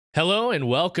Hello and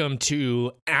welcome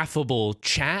to Affable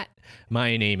Chat.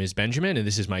 My name is Benjamin and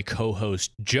this is my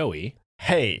co-host Joey.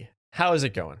 Hey, how is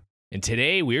it going? And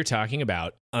today we're talking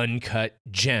about Uncut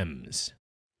Gems.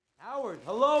 Howard,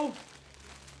 hello?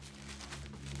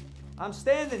 I'm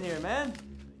standing here, man.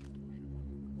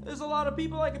 There's a lot of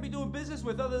people I could be doing business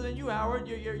with other than you, Howard.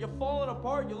 You're falling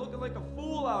apart. You're looking like a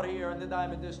fool out here in the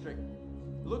Diamond District.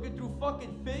 You're looking through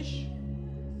fucking fish.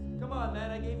 Come on,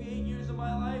 man. I gave you 8 years of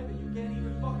my life and you can't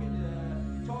even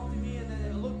fucking talk to me and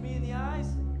then look me in the eyes?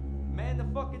 Man the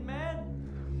fucking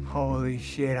man? Holy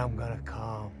shit, I'm gonna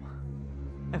come.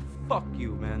 And fuck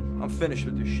you, man. I'm finished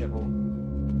with this shithole.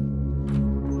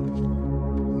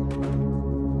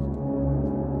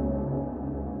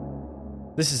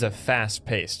 This is a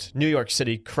fast-paced New York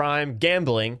City crime,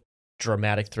 gambling,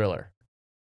 dramatic thriller.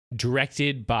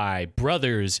 Directed by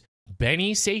brothers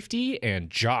Benny Safety and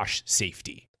Josh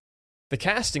Safety. The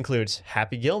cast includes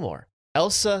Happy Gilmore,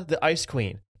 Elsa the Ice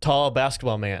Queen, Tall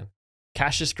Basketball Man,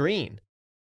 Cassius Green,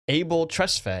 Abel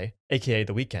Tesfaye, aka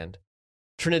The Weeknd,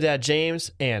 Trinidad James,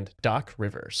 and Doc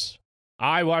Rivers.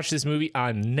 I watched this movie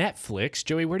on Netflix.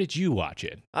 Joey, where did you watch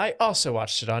it? I also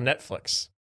watched it on Netflix.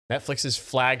 Netflix's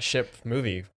flagship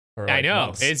movie. I know.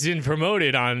 Months. It's been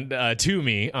promoted on to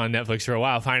me on Netflix for a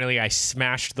while. Finally, I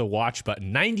smashed the watch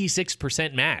button.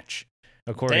 96% match,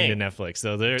 according to Netflix.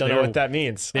 So Don't know what that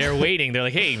means. They're waiting. They're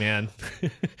like, hey, man,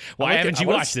 why haven't you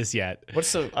watched this yet?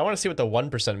 I want to see what the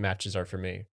 1% matches are for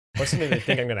me. What's something they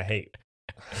think I'm going to hate?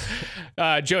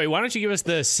 Joey, why don't you give us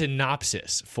the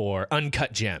synopsis for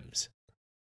Uncut Gems?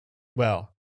 Well,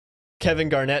 Kevin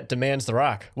Garnett demands The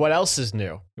Rock. What else is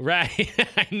new? Right.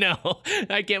 I know.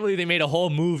 I can't believe they made a whole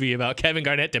movie about Kevin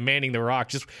Garnett demanding The Rock.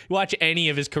 Just watch any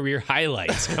of his career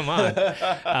highlights. Come on.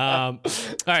 All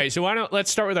right. So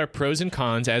let's start with our pros and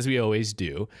cons, as we always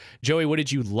do. Joey, what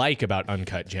did you like about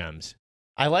Uncut Gems?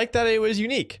 I like that it was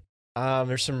unique.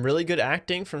 There's some really good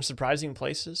acting from surprising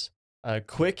places,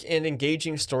 quick and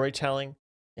engaging storytelling,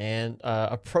 and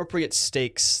appropriate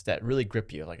stakes that really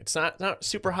grip you. Like, it's not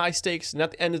super high stakes,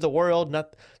 not the end of the world,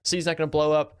 not the city's not going to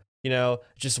blow up,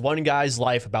 just one guy's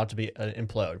life about to be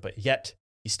implode, but yet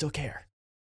you still care.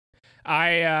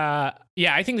 I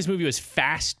think this movie was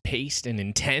fast-paced and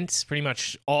intense pretty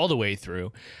much all the way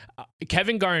through.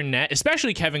 Kevin Garnett,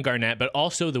 especially Kevin Garnett, but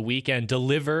also The Weeknd,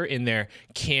 deliver in their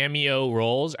cameo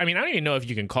roles. I mean, I don't even know if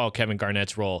you can call Kevin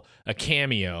Garnett's role a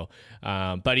cameo,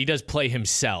 but he does play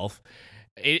himself.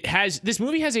 This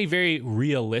movie has a very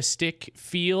realistic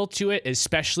feel to it,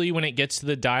 especially when it gets to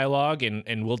the dialogue,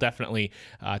 and we'll definitely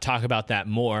talk about that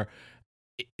more.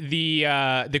 The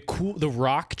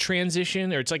rock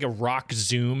transition, or it's like a rock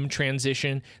zoom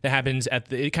transition that happens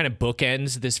it kind of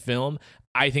bookends this film.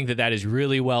 I think that is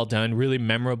really well done, really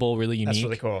memorable, really unique. That's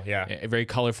really cool, yeah. Very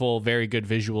colorful, very good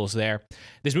visuals there.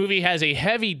 This movie has a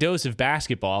heavy dose of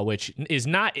basketball, which is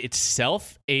not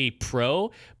itself a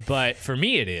pro, but for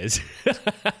me it is.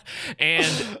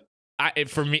 And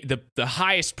for me, the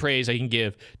highest praise I can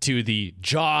give to the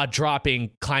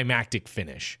jaw-dropping climactic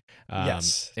finish.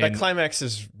 Yes, that climax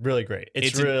is really great.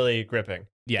 It's really gripping.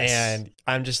 Yes.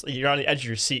 And you're on the edge of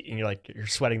your seat and you're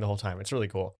sweating the whole time. It's really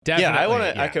cool. Definitely, I want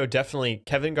to echo definitely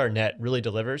Kevin Garnett really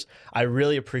delivers. I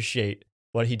really appreciate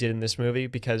what he did in this movie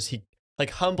because he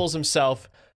humbles himself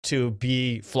to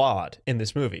be flawed in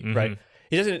this movie, right?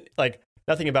 He doesn't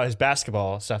nothing about his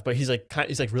basketball stuff, but he's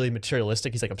really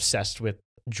materialistic. He's obsessed with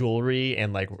jewelry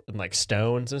and like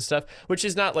stones and stuff, which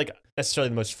is not necessarily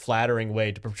the most flattering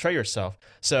way to portray yourself.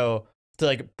 So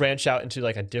to branch out into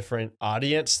a different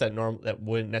audience that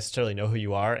wouldn't necessarily know who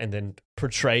you are, and then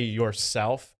portray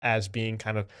yourself as being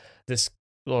kind of this,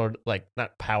 or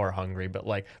not power hungry, but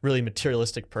really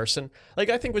materialistic person,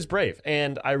 I think was brave,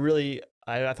 and I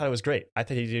thought it was great. I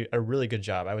think he did a really good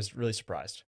job. I was really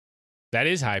surprised. That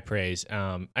is high praise.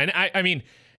 And I mean,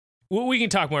 we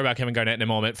can talk more about Kevin Garnett in a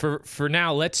moment. For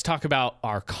now, let's talk about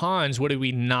our cons. What did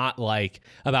we not like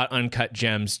about Uncut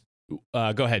Gems?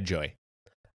 Go ahead, Joey.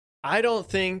 I don't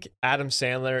think Adam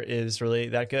Sandler is really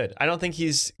that good. I don't think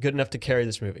he's good enough to carry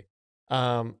this movie.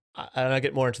 And I'll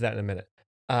get more into that in a minute.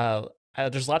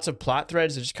 There's lots of plot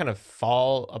threads that just kind of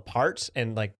fall apart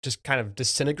and just kind of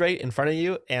disintegrate in front of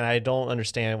you, and I don't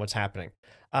understand what's happening.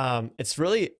 It's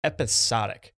really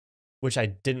episodic, which I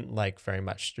didn't like very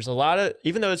much. There's a lot of,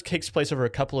 even though it takes place over a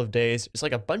couple of days, it's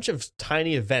a bunch of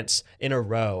tiny events in a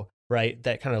row, right,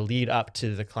 that kind of lead up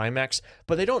to the climax,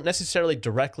 but they don't necessarily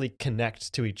directly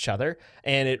connect to each other,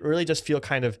 and it really just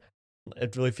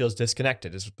it really feels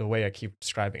disconnected is the way I keep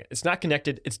describing it. It's not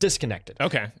connected, it's disconnected.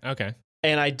 Okay.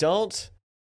 And I don't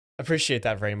appreciate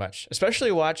that very much,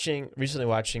 especially recently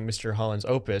watching Mr. Holland's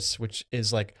Opus, which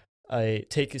is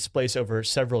takes place over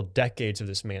several decades of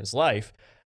this man's life,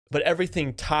 but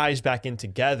everything ties back in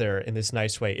together in this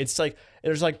nice way. It's like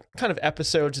there's like kind of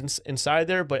episodes inside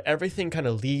there, but everything kind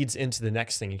of leads into the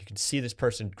next thing. You can see this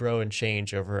person grow and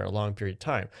change over a long period of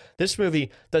time. This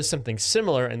movie does something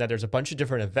similar in that there's a bunch of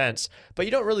different events, but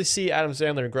you don't really see Adam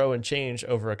Sandler grow and change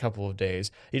over a couple of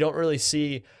days. You don't really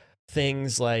see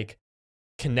things like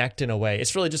connect in a way.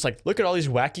 It's really just like, look at all these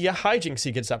wacky hijinks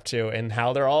he gets up to and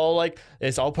how they're all like,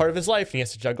 it's all part of his life and he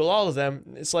has to juggle all of them.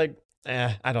 It's like,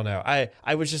 I don't know.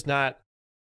 I was just not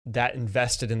that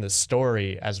invested in the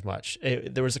story as much.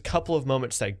 There was a couple of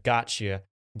moments that got you,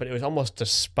 but it was almost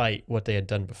despite what they had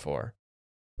done before.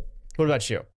 What about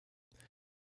you?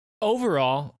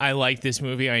 Overall, I like this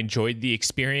movie. I enjoyed the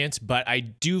experience, but I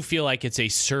do feel like it's a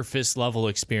surface level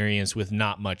experience with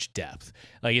not much depth.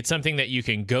 Like it's something that you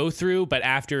can go through, but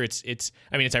after it's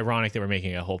ironic that we're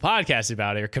making a whole podcast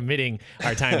about it or committing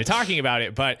our time to talking about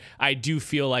it, but I do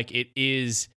feel like it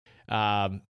is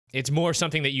it's more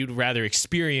something that you'd rather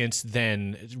experience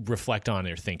than reflect on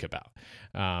or think about.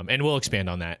 And we'll expand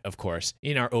on that, of course,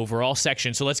 in our overall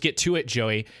section. So let's get to it,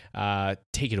 Joey.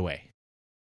 Take it away.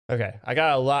 Okay,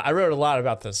 I wrote a lot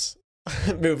about this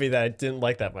movie that I didn't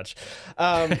like that much.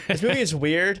 This movie is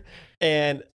weird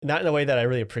and not in a way that I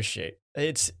really appreciate.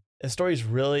 The story is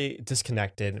really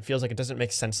disconnected. It feels like it doesn't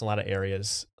make sense in a lot of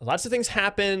areas. Lots of things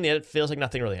happen, yet it feels like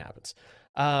nothing really happens.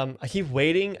 I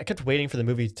kept waiting for the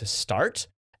movie to start,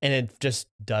 and it just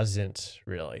doesn't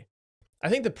really. I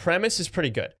think the premise is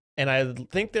pretty good, and I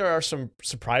think there are some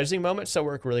surprising moments that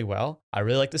work really well. I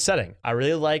really like the setting. I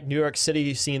really like New York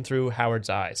City seen through Howard's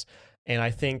eyes, and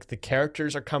I think the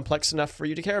characters are complex enough for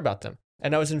you to care about them.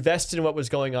 And I was invested in what was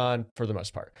going on for the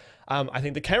most part. I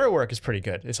think the camera work is pretty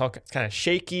good. It's all kind of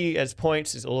shaky at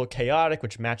points. It's a little chaotic,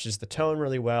 which matches the tone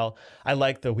really well. I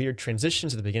like the weird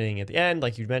transitions at the beginning and at the end,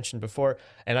 like you mentioned before.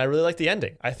 And I really like the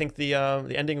ending. I think the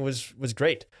ending was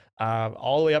great.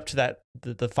 All the way up to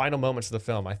the final moments of the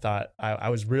film, I thought I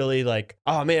was really like,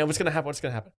 oh man, what's gonna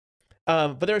happen?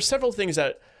 But there are several things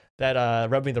that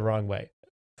rubbed me the wrong way.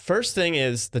 First thing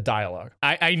is the dialogue.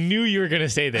 I knew you were going to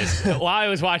say this. While I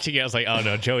was watching it, I was like, oh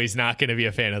no, Joey's not going to be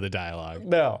a fan of the dialogue.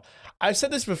 No. I've said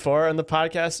this before on the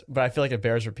podcast, but I feel like it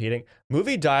bears repeating.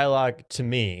 Movie dialogue, to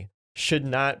me, should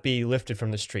not be lifted from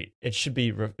the street. It should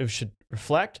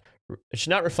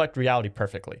not reflect reality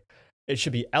perfectly. It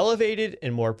should be elevated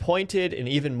and more pointed and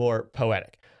even more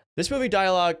poetic. This movie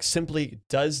dialogue simply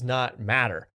does not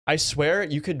matter. I swear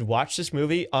you could watch this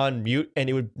movie on mute and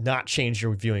it would not change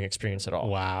your viewing experience at all.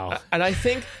 Wow. And I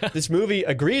think this movie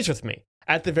agrees with me.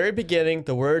 At the very beginning,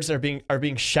 the words are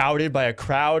being shouted by a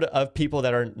crowd of people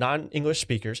that are non-English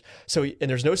speakers. And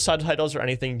there's no subtitles or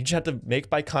anything. You just have to make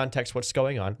by context what's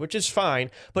going on, which is fine.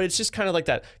 But it's just kind of like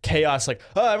that chaos, like,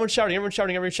 oh, everyone's shouting.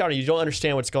 You don't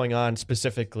understand what's going on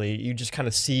specifically. You just kind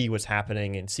of see what's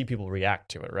happening and see people react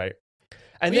to it, right?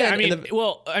 And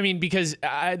then, because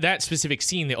that specific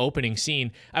scene, the opening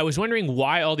scene, I was wondering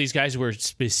why all these guys were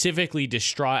specifically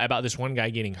distraught about this one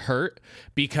guy getting hurt,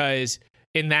 because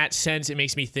in that sense, it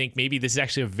makes me think maybe this is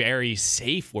actually a very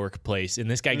safe workplace,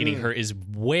 and this guy getting hurt is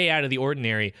way out of the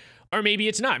ordinary, or maybe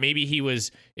it's not. Maybe he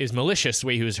is malicious the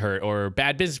way he was hurt, or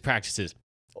bad business practices.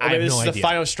 Or maybe this is the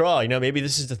final straw. Maybe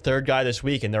this is the third guy this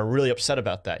week, and they're really upset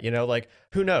about that. Like,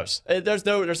 who knows? There's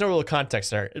no real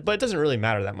context there, but it doesn't really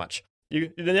matter that much. You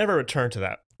never return to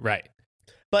that. Right.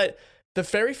 But the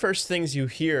very first things you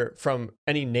hear from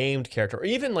any named character, or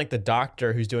even like the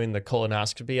doctor who's doing the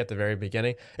colonoscopy at the very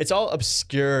beginning, it's all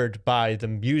obscured by the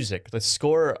music. The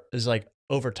score is like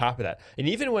over top of that. And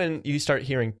even when you start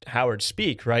hearing Howard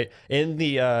speak, right, in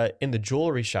the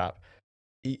jewelry shop,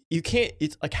 you can't.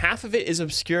 It's like half of it is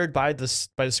obscured by the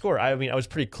score. I mean, I was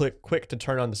pretty quick to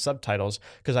turn on the subtitles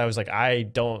because I was like, I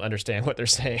don't understand what they're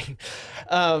saying.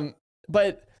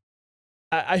 But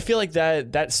I feel like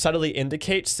that subtly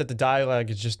indicates that the dialogue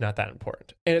is just not that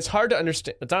important. And it's hard to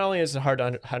understand. Not only is it hard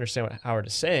to understand what Howard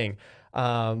is saying,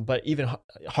 but even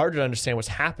harder to understand what's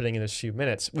happening in this few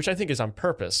minutes, which I think is on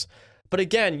purpose. But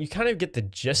again, you kind of get the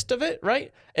gist of it,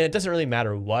 right? And it doesn't really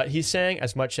matter what he's saying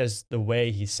as much as the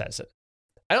way he says it.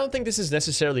 I don't think this is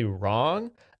necessarily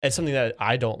wrong. It's something that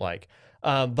I don't like.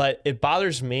 But it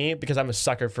bothers me because I'm a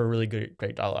sucker for really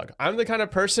great dialogue. I'm the kind of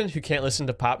person who can't listen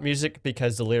to pop music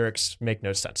because the lyrics make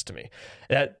no sense to me.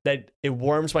 That it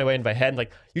warms my way into my head.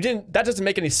 Like, that doesn't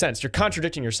make any sense. You're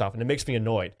contradicting yourself, and it makes me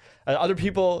annoyed. Other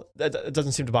people, it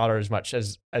doesn't seem to bother as much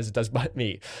as it does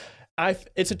me.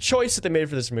 It's a choice that they made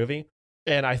for this movie.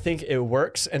 And I think it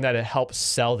works in that it helps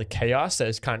sell the chaos that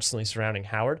is constantly surrounding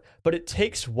Howard. But it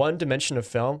takes one dimension of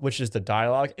film, which is the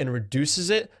dialogue, and reduces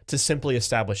it to simply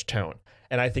establish tone.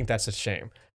 And I think that's a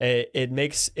shame. It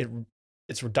makes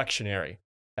it's reductionary,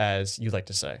 as you like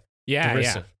to say. Yeah,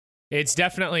 Derisive. yeah. It's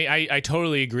definitely, I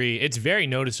totally agree. It's very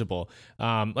noticeable.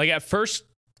 Like at first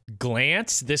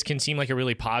glance, this can seem like a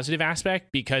really positive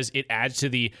aspect because it adds to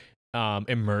the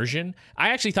immersion.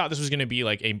 I actually thought this was going to be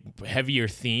like a heavier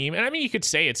theme, and I mean, you could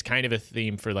say it's kind of a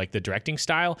theme for like the directing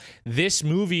style. This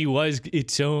movie was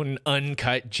its own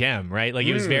uncut gem, right? Like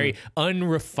it was very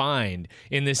unrefined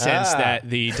in the sense that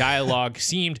the dialogue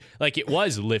seemed like it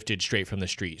was lifted straight from the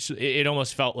street. So it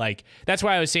almost felt like, that's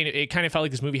why I was saying it kind of felt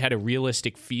like this movie had a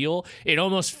realistic feel. It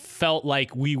almost felt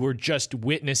like we were just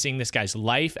witnessing this guy's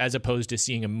life as opposed to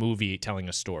seeing a movie telling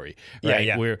a story, right?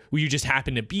 Yeah. Where you just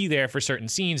happen to be there for certain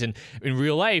scenes, and in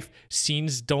real life,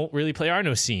 scenes don't really play. Are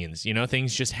no scenes,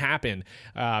 things just happen.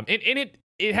 And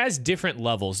it has different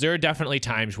levels. There are definitely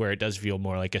times where it does feel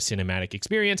more like a cinematic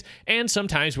experience, and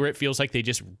sometimes where it feels like they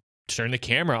just turn the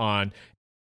camera on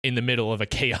in the middle of a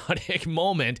chaotic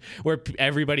moment where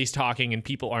everybody's talking and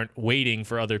people aren't waiting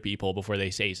for other people before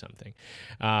they say something.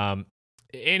 And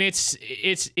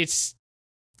it's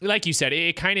like you said,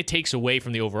 it kind of takes away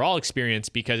from the overall experience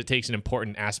because it takes an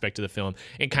important aspect of the film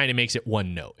and kind of makes it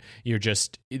one note.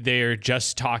 They're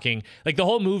just talking, like the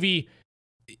whole movie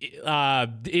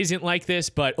isn't like this,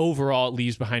 but overall it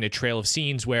leaves behind a trail of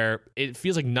scenes where it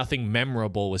feels like nothing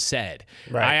memorable was said.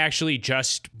 Right. I actually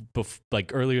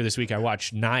like earlier this week, I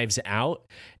watched Knives Out,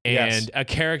 and a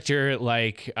character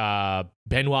like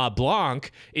Benoit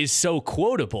Blanc is so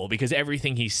quotable because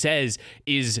everything he says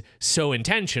is so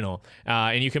intentional.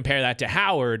 And you compare that to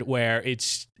Howard, where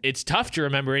it's tough to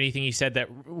remember anything he said that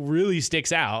really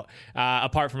sticks out,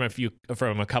 apart from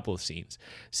a couple of scenes.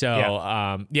 So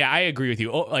I agree with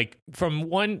you. Like from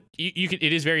one, it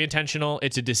is very intentional.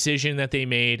 It's a decision that they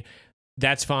made.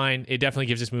 That's fine. It definitely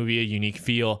gives this movie a unique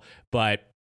feel, but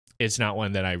it's not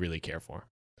one that I really care for.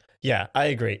 Yeah, I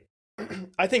agree.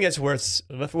 I think it's worth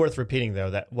repeating,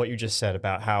 though, that what you just said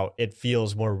about how it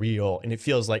feels more real and it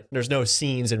feels like there's no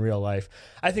scenes in real life.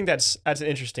 I think that's an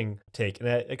interesting take, and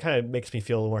it kind of makes me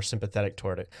feel a little more sympathetic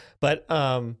toward it. But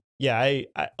I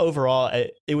overall,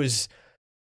 it was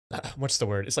what's the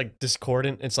word? It's like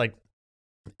discordant. It's like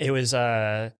it was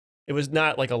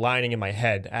not like aligning in my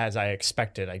head as I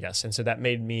expected, I guess, and so that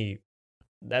made me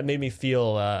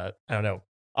feel I don't know,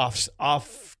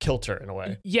 off kilter in a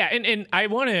way. Yeah, and I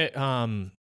want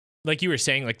to like you were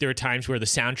saying, like there are times where the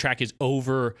soundtrack is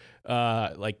over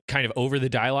like kind of over the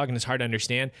dialogue and it's hard to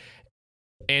understand.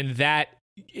 And that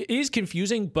is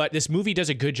confusing, but this movie does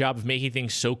a good job of making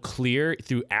things so clear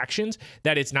through actions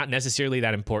that it's not necessarily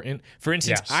that important. For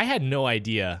instance, I had no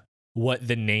idea what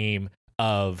the name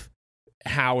of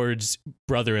Howard's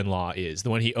brother-in-law is, the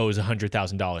one he owes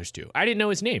 $100,000 to. I didn't know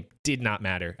his name. Did not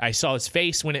matter. I saw his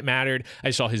face when it mattered.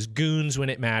 I saw his goons when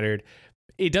it mattered.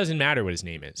 It doesn't matter what his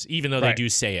name is, even though they do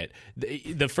say it.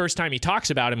 The first time he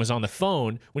talks about him was on the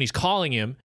phone when he's calling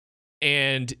him,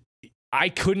 and I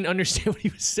couldn't understand what he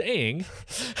was saying,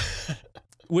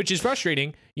 which is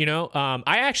frustrating. I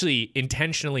actually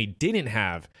intentionally didn't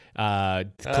have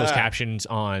closed captions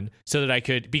on so that I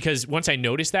could, because once I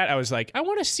noticed that, I was like, I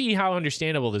want to see how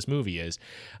understandable this movie is.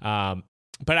 But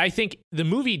I think the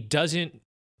movie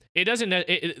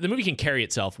the movie can carry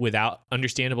itself without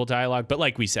understandable dialogue. But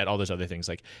like we said, all those other things,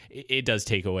 like it does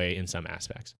take away in some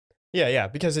aspects. Yeah,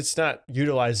 because it's not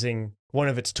utilizing one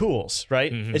of its tools,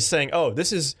 right? Mm-hmm. It's saying, oh,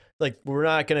 this is like, we're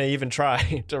not going to even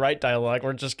try to write dialogue.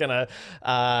 We're just going to,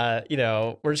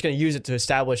 we're just going to use it to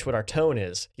establish what our tone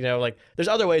is. Like there's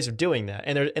other ways of doing that.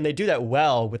 And they do that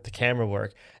well with the camera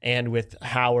work and with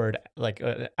Howard, like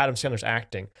Adam Sandler's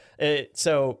acting.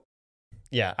 So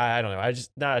yeah, I don't know. I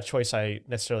just, not a choice I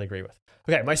necessarily agree with.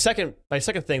 Okay. My second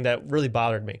thing that really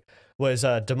bothered me was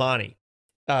Damani.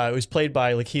 It was played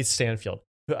by Lakeith Stanfield,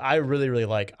 who I really, really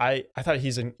like. I thought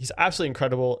he's absolutely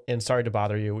incredible in Sorry to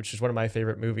Bother You, which is one of my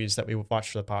favorite movies that we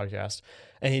watched for the podcast.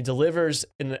 And he delivers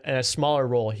in a smaller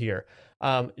role here.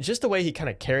 Just the way he kind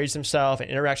of carries himself and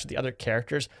interacts with the other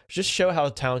characters just show how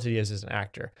talented he is as an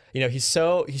actor. He's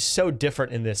so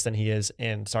different in this than he is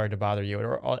in Sorry to Bother You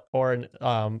or in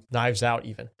Knives Out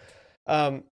even.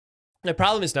 The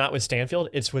problem is not with Stanfield,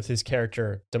 it's with his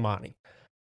character Damani.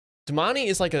 Damani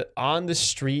is like a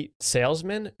on-the-street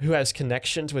salesman who has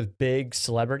connections with big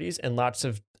celebrities and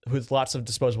with lots of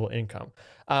disposable income.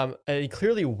 And he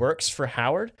clearly works for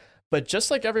Howard, but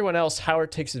just like everyone else,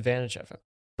 Howard takes advantage of him.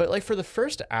 But like for the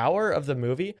first hour of the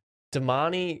movie,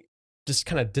 Damani just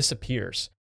kind of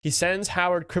disappears. He sends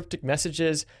Howard cryptic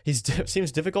messages. He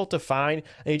seems difficult to find,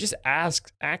 and he just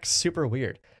acts super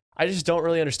weird. I just don't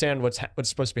really understand what's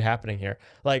supposed to be happening here.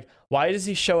 Like, why does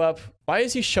he show up? Why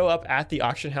does he show up at the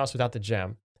auction house without the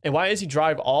gem? And why does he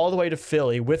drive all the way to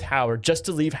Philly with Howard just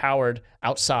to leave Howard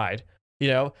outside? You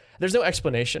know, there's no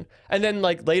explanation. And then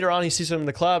like later on, he sees him in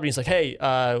the club and he's like, hey,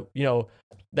 you know,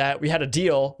 that we had a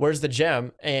deal. Where's the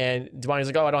gem? And Damani's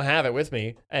like, oh, I don't have it with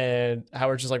me. And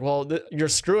Howard's just like, well, you're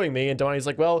screwing me. And Damani's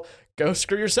like, well, go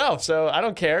screw yourself. So I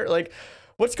don't care. Like,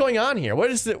 what's going on here? What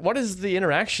is the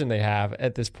interaction they have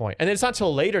at this point? And it's not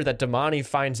till later that Damani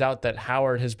finds out that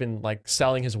Howard has been like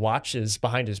selling his watches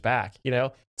behind his back. You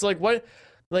know, it's like, what?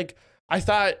 Like, I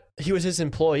thought he was his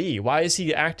employee. Why is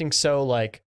he acting so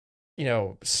like, you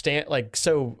know,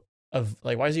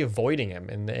 why is he avoiding him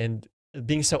and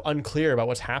being so unclear about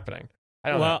what's happening? I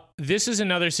don't know. Well, this is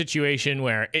another situation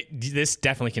where this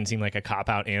definitely can seem like a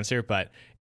cop-out answer, but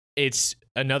it's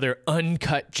another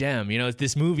uncut gem. You know,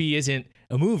 this movie isn't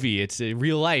a movie. It's a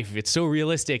real life. It's so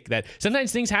realistic that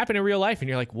sometimes things happen in real life and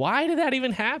you're like, why did that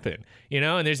even happen? You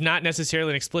know, and there's not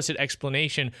necessarily an explicit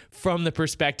explanation from the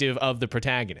perspective of the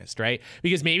protagonist, right?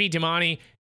 Because maybe Damani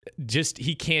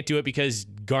he can't do it because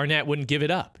Garnett wouldn't give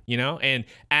it up, you know? And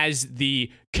as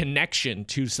the connection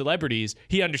to celebrities,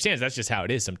 he understands that's just how it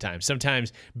is sometimes.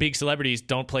 Sometimes big celebrities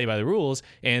don't play by the rules,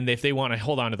 and if they want to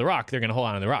hold on to the rock, they're going to hold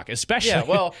on to the rock. Especially, yeah,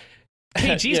 well,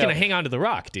 KG's going to hang on to the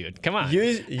rock, dude. Come on.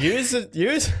 Use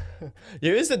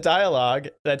the dialogue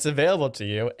that's available to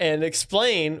you and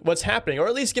explain what's happening, or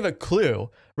at least give a clue,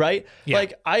 right? Yeah.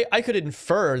 Like I could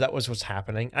infer that was what's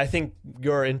happening. I think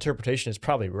your interpretation is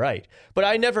probably right, but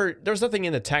there's nothing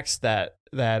in the text that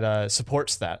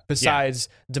supports that besides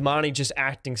Damani just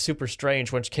acting super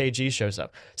strange once KG shows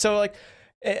up. So like,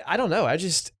 I don't know.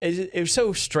 It was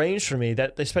so strange for me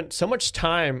that they spent so much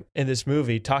time in this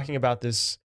movie talking about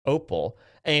this opal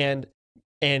and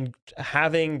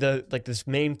having this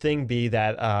main thing be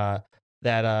that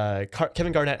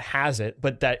Kevin Garnett has it,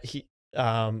 but that he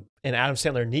and Adam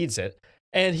Sandler needs it,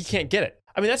 and he can't get it.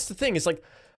 I mean, that's the thing. It's like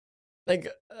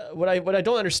what I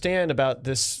don't understand about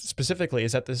this specifically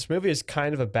is that this movie is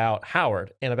kind of about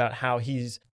Howard and about how he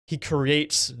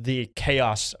creates the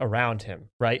chaos around him,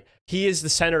 right? He is the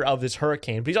center of this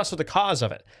hurricane, but he's also the cause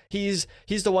of it. He's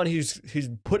the one who's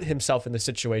put himself in the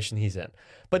situation he's in.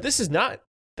 But this is not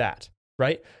that,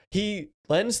 right? He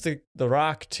lends the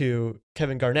rock to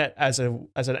Kevin Garnett as an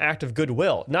act of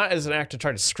goodwill, not as an act to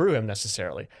try to screw him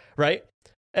necessarily, right?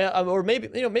 Or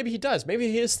maybe he does.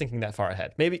 Maybe he is thinking that far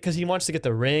ahead. Maybe because he wants to get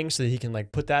the ring so that he can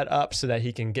like put that up so that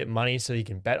he can get money so he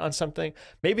can bet on something.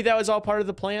 Maybe that was all part of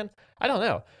the plan. I don't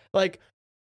know. Like,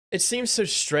 it seems so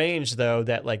strange though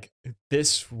that like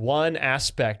this one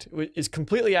aspect is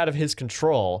completely out of his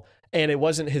control and it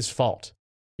wasn't his fault.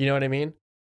 You know what I mean?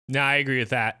 No, I agree with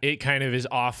that. It kind of is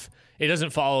off. It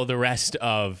doesn't follow the rest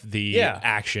of the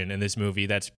action in this movie.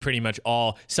 That's pretty much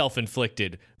all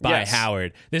self-inflicted by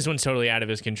Howard. This one's totally out of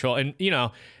his control. And, you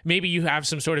know, maybe you have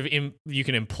some sort of, you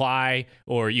can imply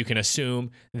or you can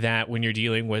assume that when you're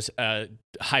dealing with a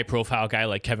high-profile guy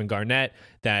like Kevin Garnett,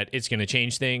 that it's going to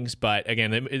change things. But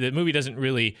again, the movie doesn't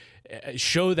really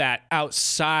show that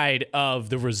outside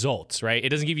of the results, right? It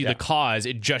doesn't give you the cause.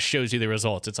 It just shows you the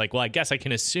results. It's like, well, I guess I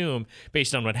can assume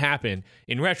based on what happened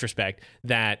in retrospect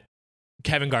that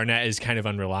Kevin Garnett is kind of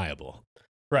unreliable.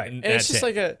 Right. And it's just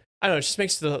like I don't know, it just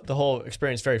makes the whole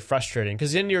experience very frustrating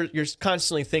because then you're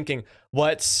constantly thinking,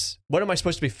 what am I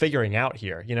supposed to be figuring out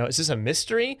here? You know, is this a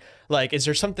mystery? Like, is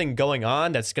there something going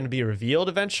on that's going to be revealed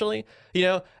eventually? You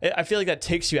know, I feel like that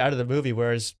takes you out of the movie,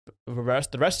 whereas the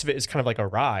rest of it is kind of like a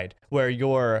ride where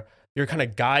you're kind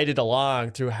of guided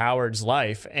along through Howard's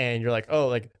life and you're like, oh,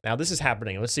 like now this is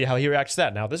happening. Let's see how he reacts to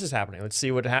that. Now this is happening. Let's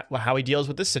see how he deals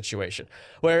with this situation.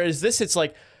 Whereas this, it's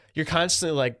like, you're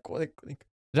constantly like,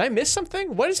 did I miss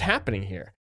something? What is happening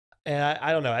here? And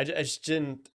I don't know. I just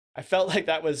didn't, I felt like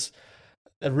that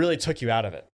really took you out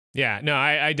of it. Yeah, no,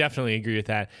 I definitely agree with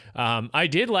that. I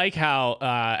did like how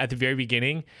at the very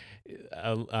beginning,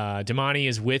 Damani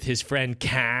is with his friend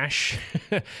Cash,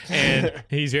 and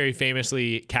he's very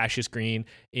famously Cassius Green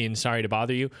in Sorry to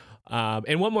Bother You.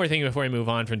 And one more thing before I move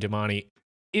on from Damani,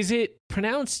 is it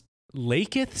pronounced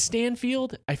Lakeith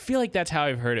Stanfield? I feel like that's how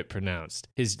I've heard it pronounced.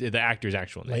 The actor's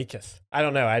actual name. Lakeith. I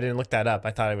don't know. I didn't look that up.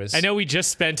 I thought it was. I know we just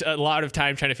spent a lot of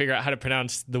time trying to figure out how to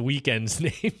pronounce The Weeknd's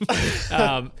name.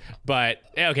 But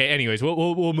okay. Anyways,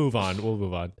 we'll move on. We'll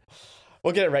move on.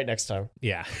 We'll get it right next time.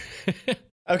 Yeah.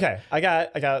 Okay. I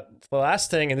got the last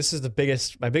thing, and this is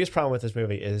my biggest problem with this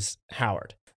movie is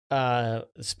Howard. And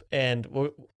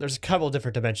there's a couple of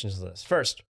different dimensions to this.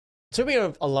 First, it took me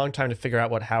a long time to figure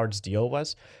out what Howard's deal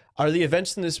was. Are the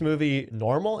events in this movie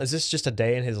normal? Is this just a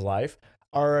day in his life?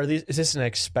 Or is this an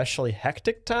especially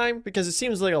hectic time? Because it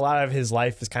seems like a lot of his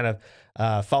life is kind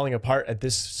of falling apart at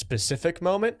this specific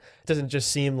moment. It doesn't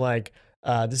just seem like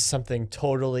this is something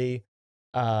totally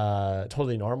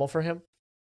totally normal for him.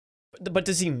 But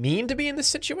does he mean to be in this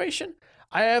situation?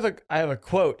 I have a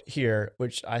quote here,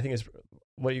 which I think is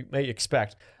what you may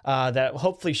expect, that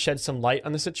hopefully sheds some light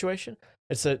on the situation.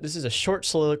 This is a short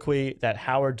soliloquy that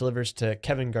Howard delivers to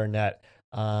Kevin Garnett.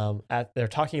 They're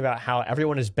talking about how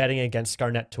everyone is betting against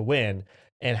Garnett to win,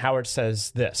 and Howard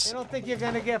says this. You don't think you're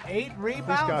gonna get 8 rebounds?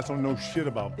 These guys don't know shit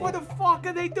about What the fuck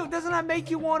are they doing? Doesn't that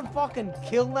make you want to fucking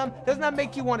kill them? Doesn't that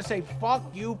make you want to say fuck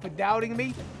you for doubting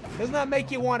me? Doesn't that make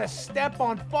you want to step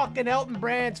on fucking Elton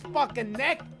Brand's fucking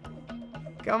neck?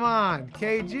 Come on,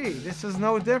 KG, this is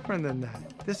no different than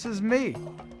that. This is me,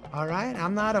 all right?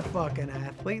 I'm not a fucking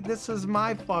athlete. This is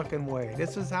my fucking way.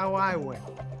 This is how I win.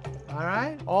 All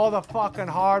right? All the fucking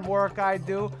hard work I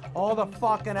do, all the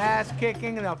fucking ass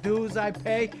kicking and the dues I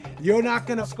pay, you're not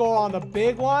gonna score on the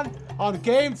big one? On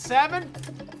game 7?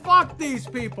 Fuck these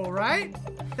people, right?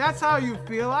 That's how you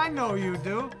feel. I know you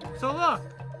do. So look.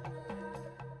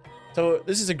 So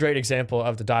this is a great example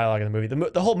of the dialogue in the movie.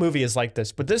 The whole movie is like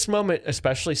this, but this moment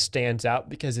especially stands out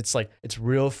because it's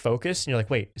real focus, and you're like,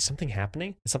 wait, is something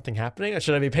happening? Is something happening?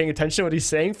 Should I be paying attention to what he's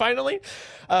saying finally?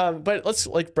 But let's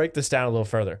break this down a little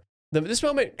further. This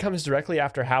moment comes directly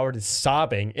after Howard is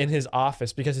sobbing in his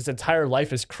office because his entire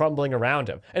life is crumbling around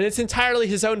him, and it's entirely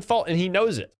his own fault, and he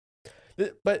knows it.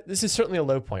 But this is certainly a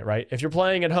low point, right? If you're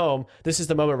playing at home, this is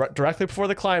the moment directly before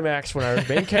the climax when our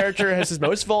main character is his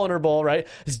most vulnerable, right?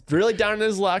 He's really down in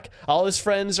his luck. All his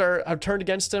friends have turned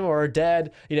against him or are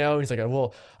dead, and he's like,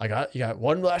 well, you got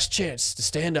one last chance to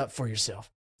stand up for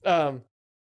yourself.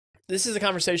 This is a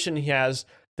conversation he has.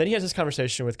 Then he has this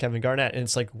conversation with Kevin Garnett, and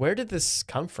it's like, where did this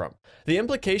come from? The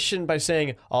implication by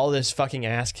saying all this fucking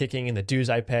ass kicking and the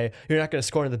dues I pay, you're not going to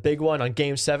score in the big one on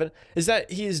game 7, is that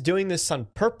he is doing this on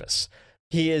purpose.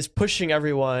 He is pushing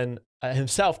everyone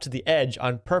himself to the edge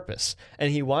on purpose,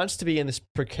 and he wants to be in this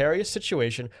precarious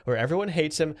situation where everyone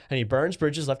hates him and he burns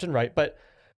bridges left and right. But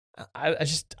I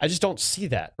just don't see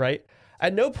that, right?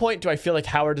 At no point do I feel like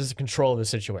Howard is in control of the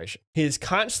situation. He is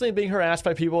constantly being harassed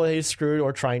by people that he's screwed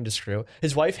or trying to screw.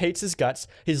 His wife hates his guts.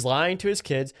 He's lying to his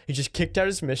kids. He just kicked out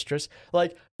his mistress.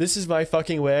 Like, this is my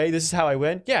fucking way. This is how I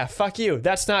win. Yeah, fuck you.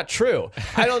 That's not true.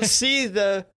 I don't see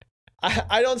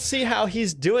I don't see how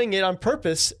he's doing it on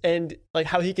purpose, and like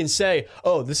how he can say,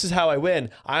 "Oh, this is how I win.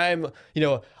 I'm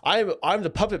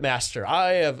the puppet master.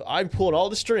 I'm pulling all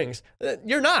the strings."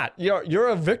 You're not. You're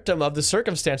a victim of the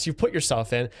circumstance you put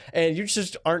yourself in, and you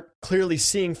just aren't clearly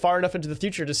seeing far enough into the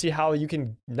future to see how you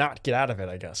can not get out of it,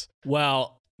 I guess.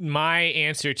 Well, my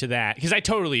answer to that, because I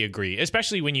totally agree,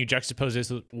 especially when you juxtapose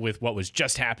this with what was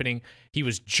just happening. He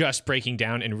was just breaking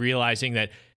down and realizing that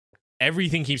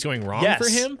everything keeps going wrong for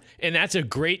him. And that's a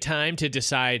great time to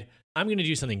decide, I'm going to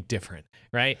do something different,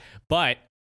 right? But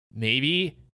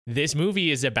maybe this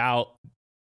movie is about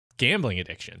gambling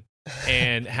addiction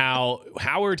and how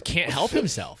Howard can't help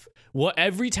himself. Well,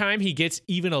 every time he gets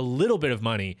even a little bit of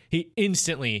money, he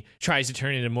instantly tries to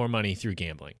turn into more money through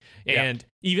gambling. And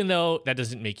even though that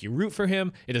doesn't make you root for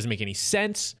him, it doesn't make any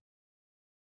sense.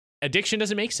 Addiction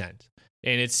doesn't make sense.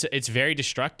 And it's very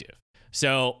destructive.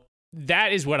 So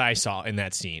that is what I saw in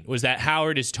that scene, was that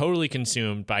Howard is totally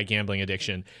consumed by gambling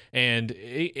addiction. And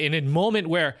in a moment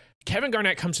where Kevin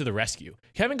Garnett comes to the rescue,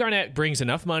 Kevin Garnett brings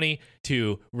enough money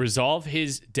to resolve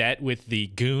his debt with the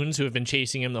goons who have been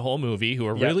chasing him the whole movie, who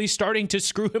are really starting to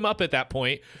screw him up at that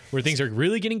point where things are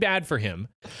really getting bad for him.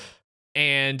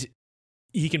 And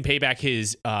he can pay back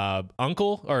his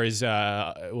uncle, or his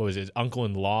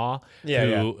uncle-in-law,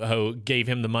 who gave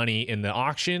him the money in the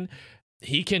auction.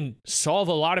 He can solve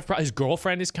a lot of his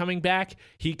girlfriend is coming back.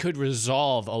 He could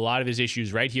resolve a lot of his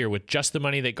issues right here with just the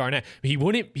money that Garnett. He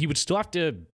would still have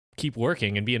to keep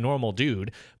working and be a normal dude,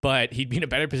 but he'd be in a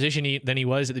better position than he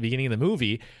was at the beginning of the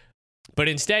movie. But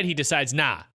instead he decides,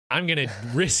 I'm going to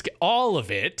risk all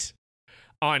of it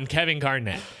on Kevin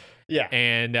Garnett. Yeah.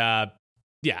 And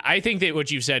I think that what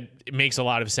you've said makes a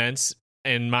lot of sense.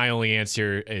 And my only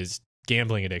answer is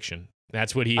gambling addiction.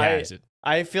 That's what he has.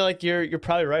 I feel like you're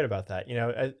probably right about that.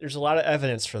 There's a lot of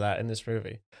evidence for that in this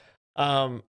movie.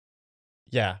 Okay,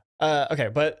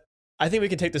 but I think we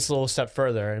can take this a little step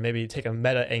further and maybe take a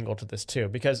meta angle to this too,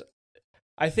 because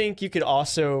I think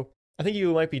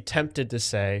you might be tempted to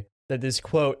say that this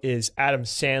quote is Adam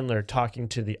Sandler talking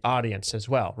to the audience as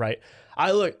well, right?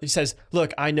 He says,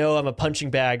 look, I know I'm a punching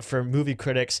bag for movie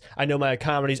critics. I know my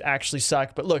comedies actually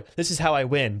suck, but look, this is how I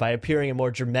win, by appearing in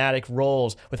more dramatic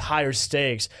roles with higher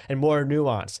stakes and more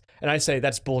nuance. And I say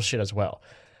that's bullshit as well.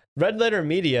 Red Letter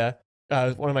Media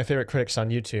one of my favorite critics on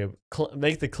YouTube,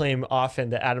 make the claim often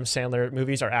that Adam Sandler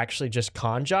movies are actually just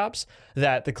con jobs,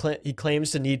 that he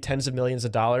claims to need tens of millions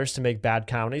of dollars to make bad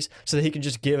comedies so that he can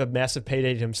just give a massive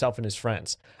payday to himself and his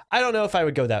friends. I don't know if I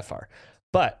would go that far.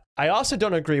 But I also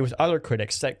don't agree with other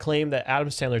critics that claim that Adam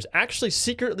Sandler is actually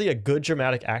secretly a good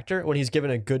dramatic actor when he's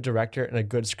given a good director and a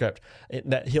good script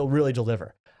that he'll really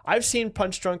deliver. I've seen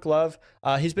Punch Drunk Love.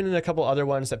 He's been in a couple other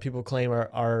ones that people claim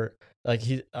are like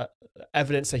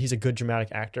evidence that he's a good dramatic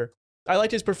actor. I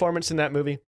liked his performance in that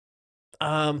movie.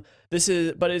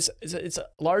 It's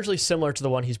largely similar to the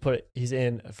one he's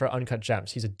in for Uncut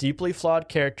Gems. He's a deeply flawed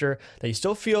character that you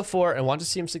still feel for and want to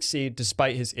see him succeed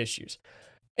despite his issues.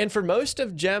 And for most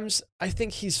of Gems, I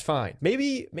think he's fine.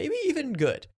 Maybe even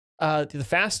good. The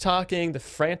fast talking, the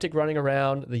frantic running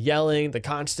around, the yelling, the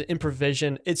constant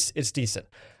improvisation, it's decent.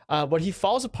 What he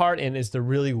falls apart in is the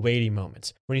really weighty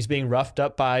moments when he's being roughed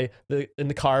up in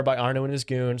the car by Arno and his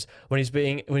goons, when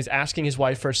he's asking his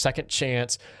wife for a second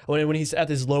chance, when he's at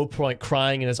this low point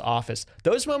crying in his office.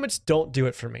 Those moments don't do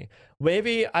it for me.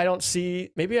 Maybe I don't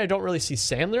really see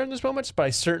Sandler in those moments, but I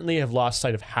certainly have lost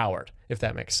sight of Howard, if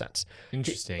that makes sense.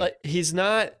 Interesting. He's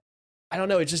not, I don't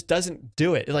know, it just doesn't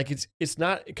do it. It's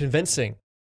not convincing.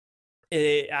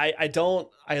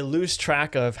 I lose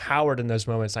track of Howard in those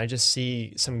moments. I just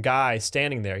see some guy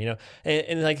standing there,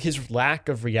 and like his lack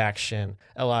of reaction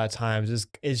a lot of times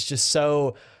is just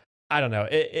so, I don't know.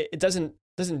 It doesn't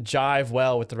jive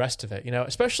well with the rest of it,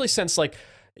 especially since like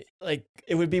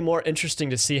it would be more interesting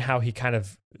to see how he kind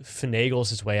of finagles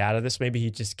his way out of this. Maybe he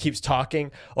just keeps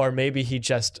talking, or maybe he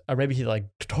like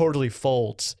totally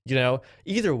folds,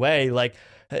 either way, like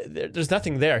there's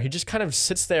nothing there. He just kind of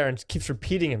sits there and keeps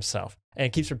repeating himself.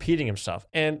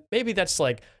 And maybe that's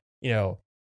like,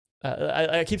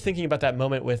 I keep thinking about that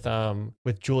moment with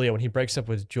Julia, when he breaks up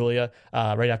with Julia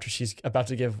right after she's about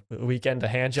to give Weekend a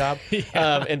hand job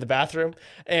in the bathroom,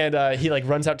 and he like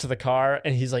runs out to the car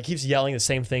and he's like keeps yelling the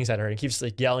same things at her and keeps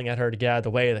like yelling at her to get out of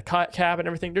the way of the cab and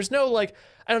everything. There's no like,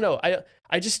 I don't know,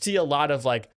 I just see a lot of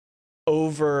like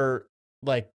over,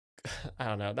 like, I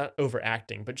don't know, not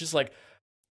overacting, but just like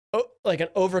an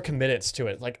overcommittance to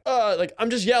it, like I'm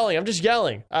just yelling.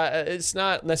 It's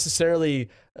not necessarily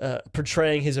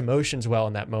portraying his emotions well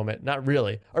in that moment, not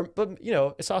really. But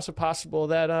it's also possible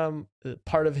that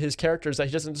part of his character is that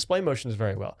he doesn't display emotions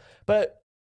very well. But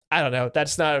I don't know.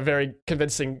 That's not a very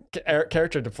convincing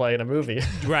character to play in a movie.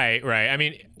 Right. I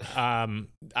mean,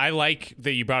 I like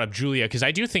that you brought up Julia, because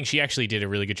I do think she actually did a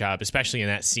really good job, especially in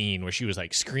that scene where she was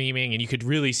like screaming and you could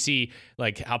really see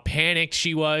like how panicked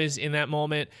she was in that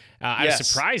moment. I was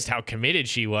surprised how committed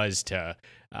she was to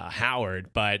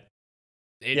Howard, but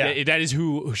that is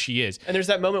who she is. And there's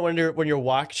that moment when you're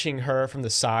watching her from the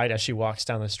side as she walks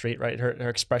down the street, right? Her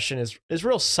expression is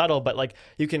real subtle, but like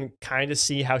you can kind of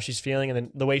see how she's feeling, and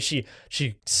then the way she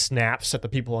snaps at the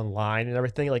people in line and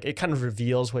everything, like it kind of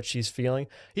reveals what she's feeling.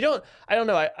 I don't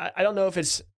know. I don't know if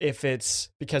it's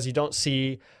because you don't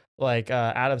see like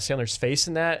Adam Sandler's face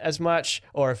in that as much,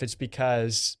 or if it's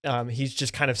because he's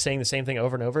just kind of saying the same thing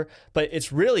over and over. But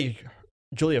it's really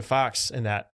Julia Fox in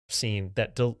that scene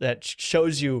that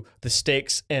shows you the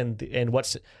stakes and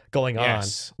what's going on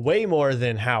way more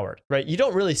than Howard, right? You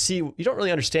don't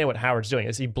really understand what Howard's doing.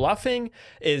 Is he bluffing?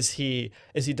 Does he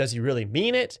really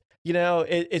mean it?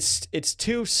 It's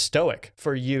too stoic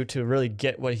for you to really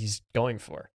get what he's going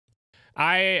for.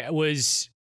 I was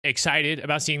excited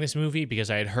about seeing this movie because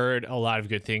I had heard a lot of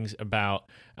good things about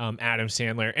Adam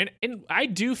Sandler, and I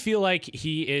do feel like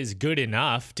he is good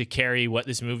enough to carry what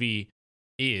this movie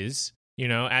is,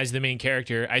 as the main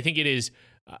character. I think it is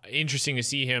interesting to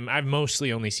see him. I've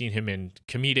mostly only seen him in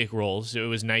comedic roles, so it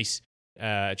was nice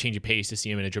change of pace to see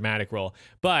him in a dramatic role.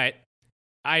 But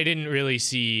I didn't really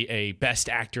see a Best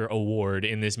Actor award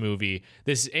in this movie.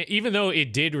 Even though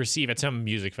it did receive at some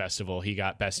music festival, he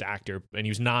got Best Actor, and he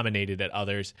was nominated at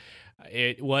others.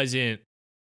 It was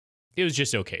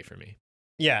just okay for me.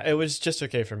 Yeah, it was just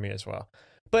okay for me as well.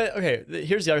 But okay,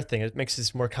 here's the other thing. It makes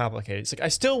this more complicated. It's like I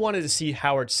still wanted to see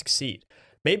Howard succeed.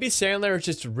 Maybe Sandler is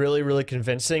just really, really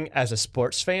convincing as a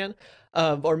sports fan,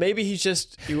 or maybe you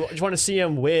just want to see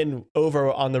him win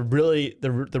over on the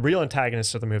real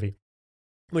antagonists of the movie,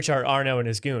 which are Arno and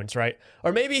his goons, right?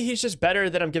 Or maybe he's just better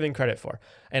than I'm giving credit for,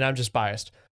 and I'm just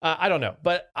biased. I don't know,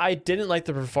 but I didn't like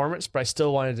the performance, but I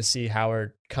still wanted to see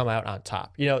Howard come out on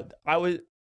top. I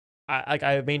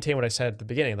maintain what I said at the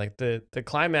beginning, like the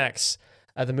climax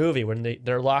of the movie when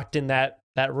they're locked in that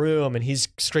room and he's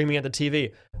screaming at the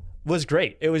TV was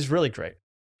great. It was really great.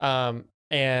 I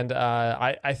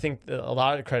think a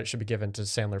lot of credit should be given to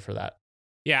Sandler for that.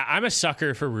 Yeah, I'm a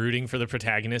sucker for rooting for the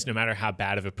protagonist, no matter how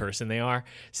bad of a person they are.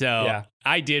 So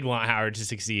I did want Howard to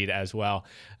succeed as well.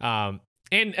 And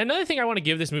another thing I want to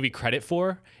give this movie credit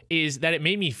for is that it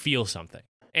made me feel something.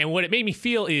 And what it made me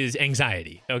feel is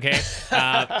anxiety, okay?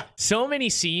 So many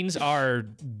scenes are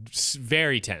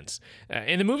very tense.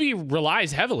 And the movie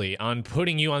relies heavily on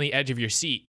putting you on the edge of your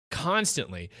seat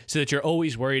constantly so that you're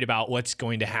always worried about what's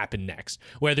going to happen next.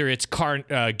 Whether it's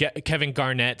Kevin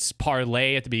Garnett's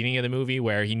parlay at the beginning of the movie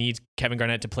where he needs Kevin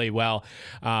Garnett to play well,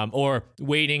 or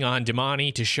waiting on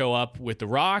Damani to show up with The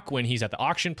Rock when he's at the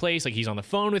auction place, like he's on the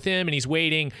phone with him and he's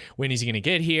waiting, when is he going to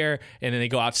get here? And then they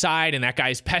go outside and that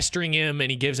guy's pestering him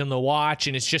and he gives him the watch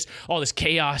and it's just all this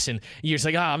chaos and you're just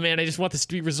like, oh man, I just want this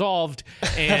to be resolved.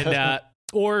 And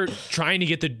or trying to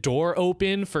get the door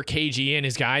open for KG and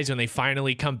his guys when they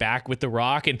finally come back with The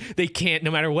Rock and they can't,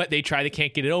 no matter what they try, they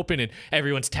can't get it open and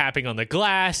everyone's tapping on the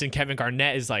glass and Kevin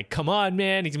Garnett is like, come on,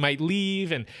 man, he might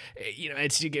leave. And,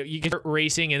 you get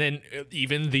racing. And then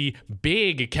even the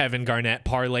big Kevin Garnett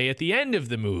parlay at the end of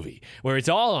the movie where it's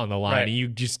all on the line Right.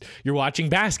 and you're watching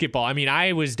basketball. I mean,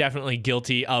 I was definitely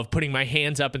guilty of putting my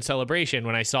hands up in celebration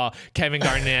when I saw Kevin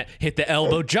Garnett hit the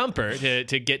elbow jumper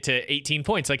to get to 18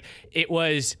 points. Like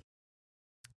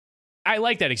I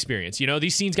like that experience.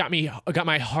 These scenes got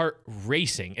my heart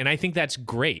racing, and I think that's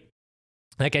great.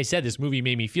 Like I said, this movie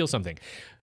made me feel something.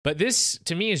 But this,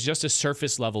 to me, is just a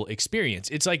surface level experience.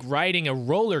 It's like riding a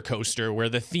roller coaster where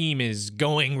the theme is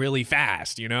going really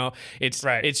fast,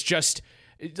 It's just,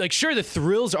 like, sure, the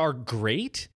thrills are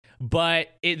great, but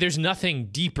there's nothing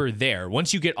deeper there.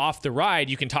 Once you get off the ride,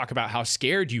 you can talk about how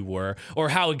scared you were or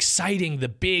how exciting the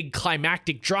big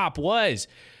climactic drop was.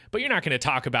 But you're not going to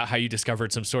talk about how you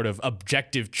discovered some sort of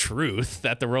objective truth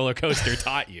that the roller coaster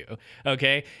taught you,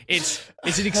 okay? It's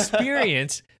an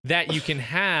experience that you can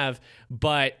have,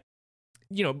 but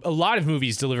a lot of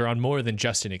movies deliver on more than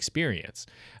just an experience.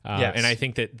 Yes. And I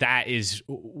think that is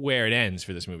where it ends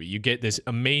for this movie. You get this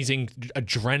amazing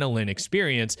adrenaline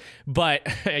experience, but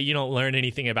you don't learn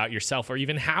anything about yourself or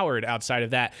even Howard outside of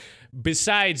that,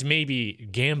 besides maybe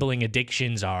gambling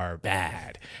addictions are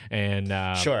bad.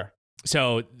 And Sure.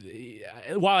 So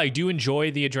while I do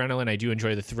enjoy the adrenaline, I do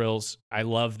enjoy the thrills, I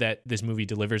love that this movie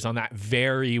delivers on that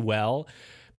very well.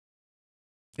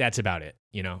 That's about it.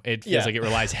 It feels like it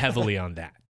relies heavily on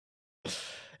that.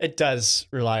 It does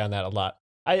rely on that a lot.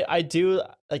 I do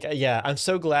like, I'm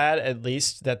so glad at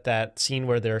least that scene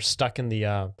where they're stuck in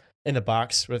the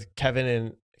box with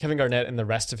Kevin Garnett and the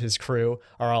rest of his crew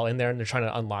are all in there and they're trying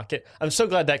to unlock it. I'm so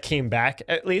glad that came back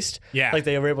at least. Yeah. Like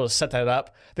they were able to set that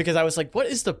up because I was like, what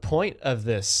is the point of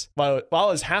this? While it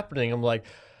was happening, I'm like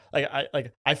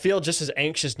I feel just as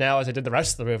anxious now as I did the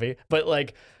rest of the movie, but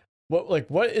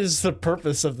what is the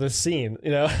purpose of this scene?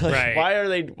 Right.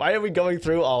 Why are we going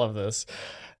through all of this?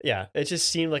 Yeah. It just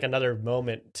seemed like another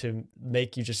moment to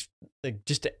make you just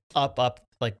to up,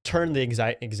 turn the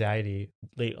anxiety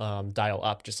dial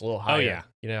up just a little higher. Oh,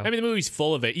 yeah. I mean, the movie's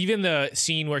full of it. Even the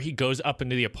scene where he goes up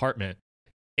into the apartment,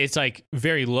 it's like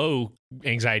very low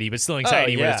anxiety, but still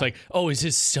anxiety where it's like, oh, is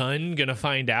his son going to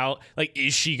find out? Like,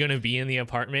 is she going to be in the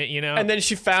apartment, And then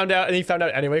he found out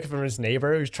anyway from his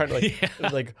neighbor who's trying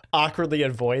to awkwardly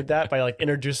avoid that by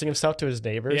introducing himself to his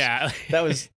neighbors. Yeah. that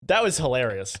was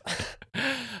hilarious.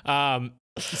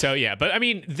 So yeah, but I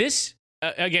mean, this,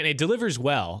 again, it delivers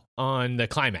well on the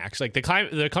climax. Like the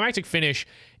climactic finish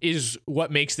is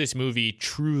what makes this movie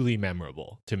truly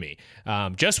memorable to me.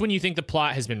 Just when you think the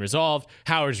plot has been resolved,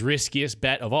 Howard's riskiest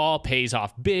bet of all pays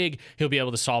off big. He'll be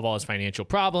able to solve all his financial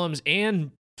problems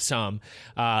and some.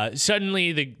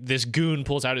 Suddenly, this goon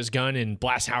pulls out his gun and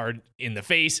blasts Howard in the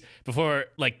face before,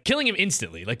 killing him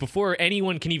instantly, before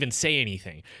anyone can even say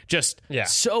anything. Just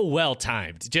so well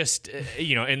timed. Just,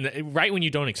 and right when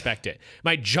you don't expect it.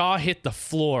 My jaw hit the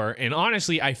floor, and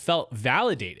honestly, I felt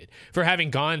validated for having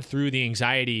gone through the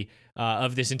anxiety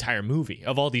of this entire movie,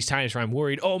 of all these times where I'm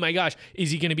worried, oh my gosh,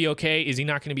 is he going to be okay? Is he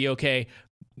not going to be okay?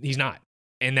 He's not.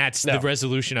 And that's the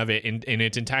resolution of it in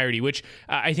its entirety, which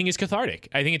I think is cathartic.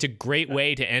 I think it's a great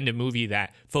way to end a movie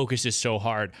that focuses so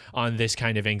hard on this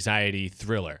kind of anxiety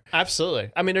thriller.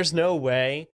 Absolutely. I mean, there's no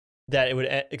way that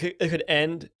it could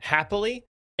end happily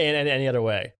in any other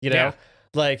way, Yeah.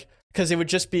 Because it would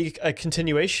just be a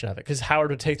continuation of it. Because Howard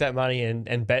would take that money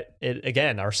and bet it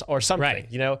again or something.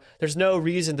 Right. There's no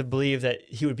reason to believe that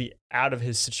he would be out of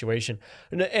his situation.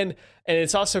 And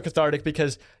it's also cathartic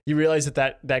because you realize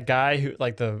that guy who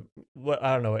I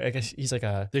don't know. I guess he's like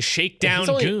the shakedown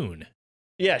goon.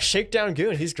 Yeah, shakedown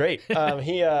goon. He's great.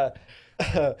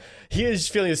 he is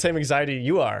feeling the same anxiety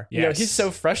you are. You know, Yes. he's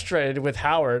so frustrated with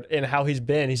Howard and how he's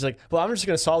been. He's like, well, I'm just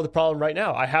going to solve the problem right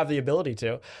now. I have the ability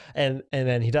to, and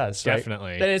then he does. Right?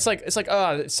 Definitely. And it's like,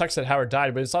 oh, it sucks that Howard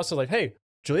died, but it's also like, hey,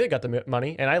 Julia got the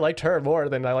money, and I liked her more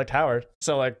than I liked Howard.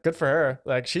 So like, good for her.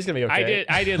 Like, she's gonna be okay.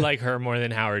 I did like her more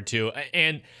than Howard too,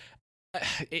 and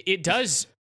it does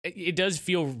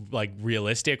feel like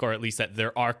realistic, or at least that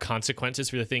there are consequences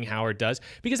for the thing Howard does,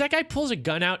 because that guy pulls a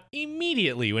gun out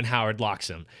immediately when Howard locks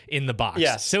him in the box.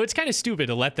 Yes. So it's kind of stupid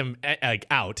to let them like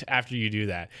out after you do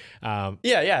that.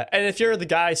 Yeah. And if you're the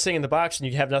guy sitting in the box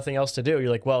and you have nothing else to do, you're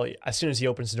like, well, as soon as he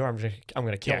opens the door, I'm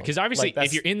gonna kill him. Because obviously, Like, that's-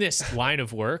 if you're in this line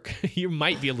of work, you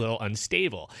might be a little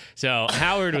unstable. So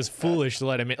Howard was foolish to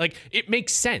let him in. Like, it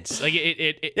makes sense. Like,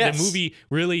 Yes. the movie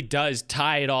really does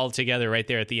tie it all together right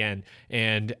there at the end,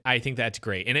 and I think that's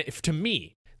great. And to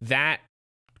me, that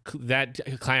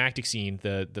climactic scene,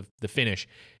 the finish,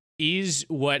 is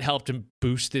what helped him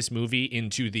boost this movie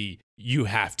into the "you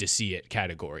have to see it"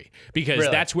 category, because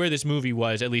Really? that's where this movie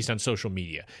was, at least on social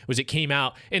media. Was it came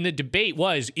out, and the debate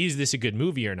was, is this a good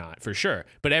movie or not, for sure.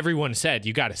 But everyone said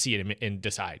you got to see it and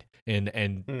decide.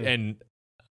 And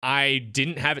I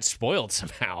didn't have it spoiled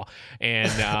somehow,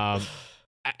 and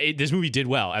this movie did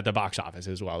well at the box office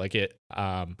as well. Like it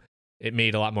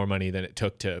made a lot more money than it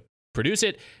took to produce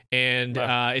it, and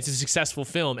it's a successful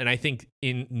film. And I think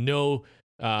in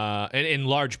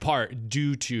large part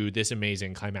due to this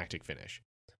amazing climactic finish.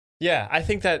 Yeah, I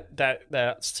think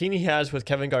that scene he has with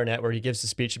Kevin Garnett where he gives the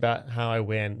speech about how I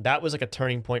win, that was like a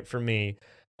turning point for me.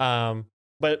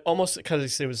 But almost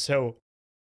because it was so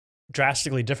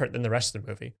drastically different than the rest of the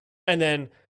movie. And then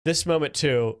this moment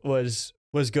too was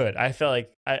good. I felt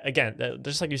like, again,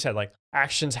 just like you said, like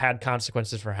actions had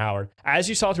consequences for Howard, as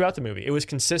you saw throughout the movie. It was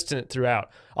consistent throughout.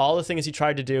 All the things he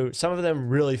tried to do, some of them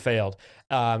really failed,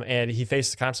 and he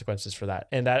faced the consequences for that.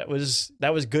 And that was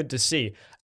good to see,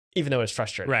 even though it's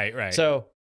frustrating. Right. So,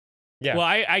 yeah. Well,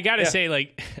 I gotta say,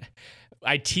 like,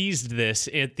 I teased this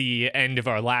at the end of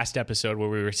our last episode where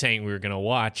we were saying we were gonna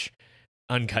watch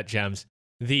Uncut Gems.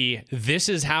 The "this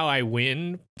is how I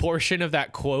win" portion of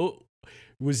that quote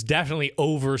was definitely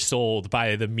oversold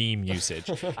by the meme usage.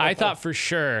 I thought for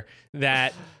sure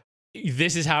that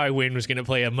 "this is how I win" was going to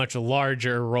play a much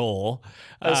larger role.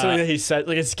 Something that he said,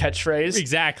 like his catchphrase.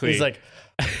 Exactly. He's like,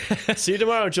 "See you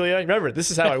tomorrow, Julia. Remember,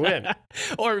 this is how I win."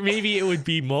 Or maybe it would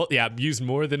be used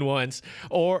more than once.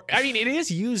 Or, I mean, it is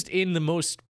used in the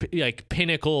most like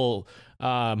pinnacle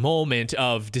moment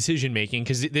of decision making,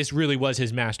 because this really was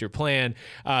his master plan.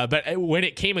 But when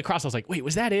it came across, I was like, wait,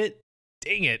 was that it?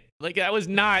 Dang it. Like, that was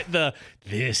not the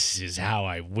 "this is how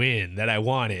I win" that I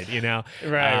wanted, you know?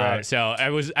 Right. So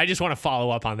I just want to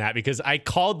follow up on that, because I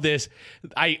called this,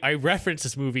 I referenced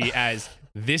this movie as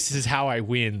 "this is how I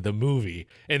win the movie."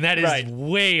 And that is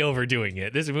way overdoing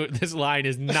it. This line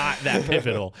is not that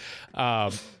pivotal.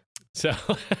 So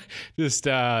just,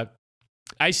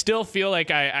 I still feel like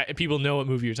people know what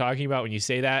movie you're talking about when you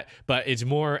say that, but it's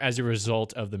more as a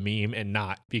result of the meme and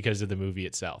not because of the movie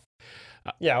itself.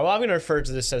 Yeah, well, I'm going to refer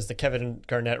to this as the Kevin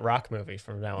Garnett rock movie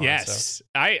from now on. Yes, so.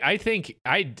 I think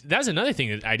that's another thing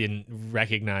that I didn't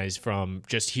recognize from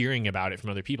just hearing about it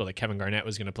from other people, that Kevin Garnett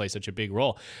was going to play such a big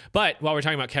role. But while we're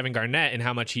talking about Kevin Garnett and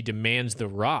how much he demands The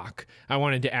Rock, I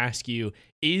wanted to ask you: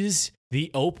 is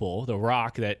the opal, the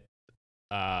rock that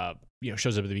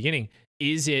shows up at the beginning,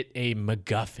 is it a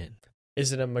MacGuffin?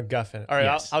 Is it a MacGuffin? All right,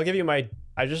 Yes. I'll give you I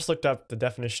just looked up the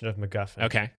definition of MacGuffin.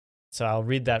 Okay. So I'll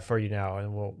read that for you now,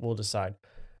 and we'll decide.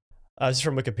 This is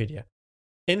from Wikipedia.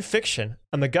 In fiction,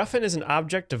 a MacGuffin is an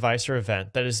object, device, or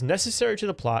event that is necessary to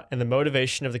the plot and the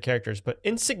motivation of the characters, but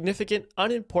insignificant,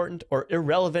 unimportant, or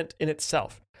irrelevant in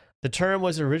itself. The term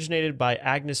was originated by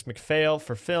Agnes MacPhail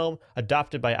for film,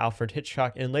 adopted by Alfred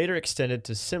Hitchcock, and later extended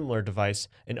to similar device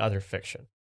in other fiction.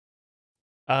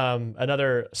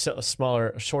 Another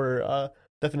smaller, shorter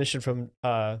definition from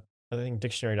I think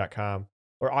dictionary.com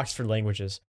or Oxford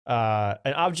Languages.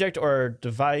 An object or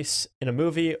device in a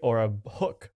movie or a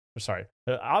hook. Sorry,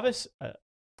 an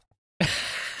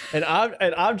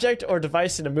object or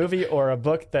device in a movie or a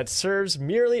book that serves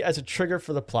merely as a trigger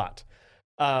for the plot.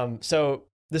 So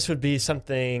this would be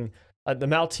something. The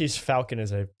Maltese Falcon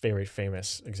is a very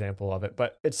famous example of it,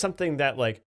 but it's something that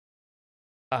like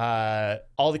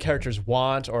all the characters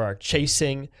want or are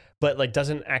chasing, but like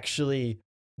doesn't actually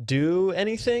do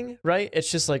anything, right? It's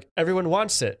just like everyone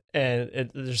wants it, and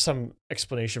there's some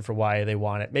explanation for why they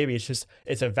want it. Maybe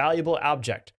it's a valuable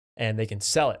object and they can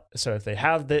sell it. So if they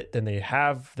have it, then they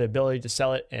have the ability to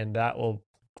sell it, and that will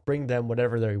bring them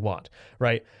whatever they want,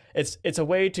 right? It's a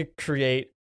way to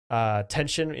create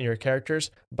tension in your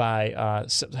characters by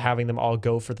having them all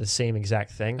go for the same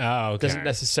exact thing. Oh, okay. Doesn't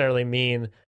necessarily mean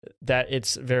that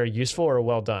it's very useful or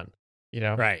well done, you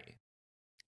know? Right.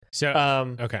 So,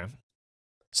 okay.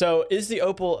 So is the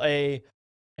opal a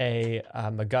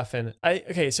MacGuffin?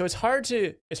 So it's hard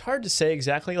to say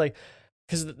exactly, like,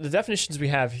 because the definitions we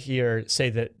have here say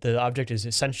that the object is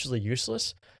essentially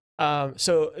useless.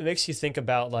 So it makes you think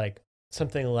about like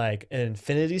something like an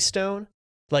Infinity Stone.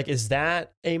 Like, is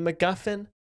that a MacGuffin?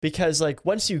 Because like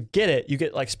once you get it, you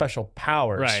get like special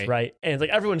powers, right? And like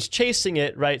everyone's chasing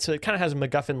it, right? So it kind of has a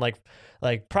MacGuffin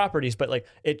like properties, but like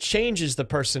it changes the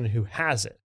person who has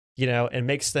it, you know, and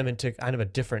makes them into kind of a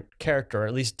different character, or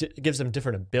at least gives them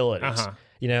different abilities,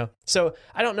 you know? So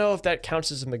I don't know if that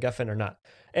counts as a MacGuffin or not.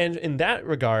 And in that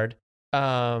regard,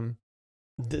 the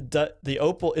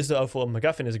opal a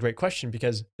MacGuffin is a great question,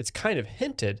 because it's kind of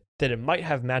hinted that it might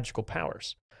have magical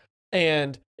powers.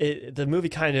 And the movie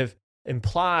kind of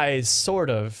implies, sort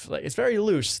of, like, it's very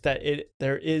loose, that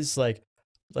there is like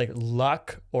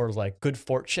luck or like good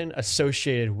fortune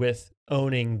associated with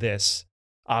owning this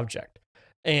object.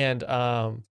 And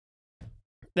I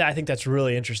think that's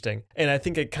really interesting. And I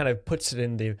think it kind of puts it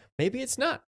in maybe it's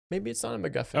not a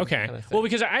MacGuffin. Okay. Kind of thing. Well,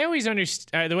 because I always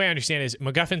understand, the way I understand is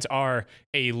MacGuffins are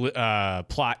a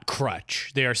plot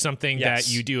crutch. They are something that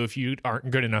you do if you aren't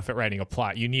good enough at writing a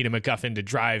plot. You need a MacGuffin to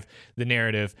drive the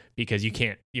narrative, because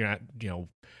you're not,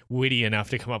 witty enough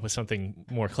to come up with something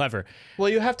more clever. Well,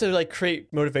 you have to like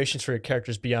create motivations for your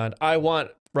characters beyond I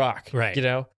want rock, right? You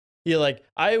know, you're like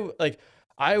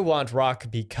I want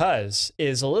rock because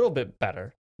is a little bit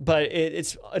better, but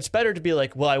it's better to be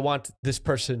like, well, I want this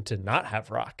person to not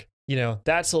have rock. You know,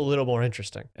 that's a little more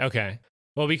interesting. Okay.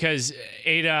 Well, because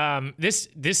this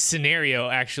scenario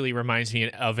actually reminds me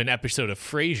of an episode of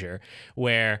Frasier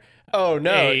where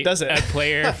it doesn't. A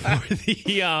player for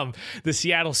the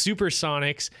Seattle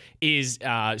Supersonics is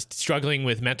struggling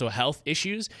with mental health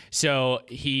issues. So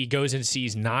he goes and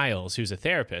sees Niles, who's a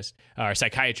therapist or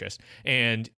psychiatrist,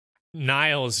 and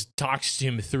Niles talks to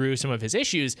him through some of his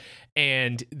issues,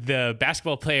 and the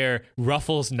basketball player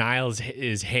ruffles Niles'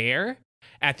 hair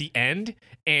at the end,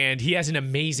 and he has an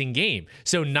amazing game.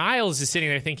 So Niles is sitting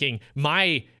there thinking,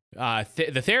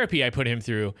 the therapy I put him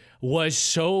through was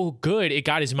so good, it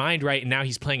got his mind right, and now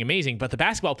he's playing amazing. But the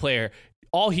basketball player,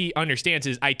 all he understands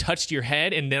is I touched your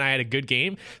head and then I had a good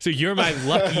game. So you're my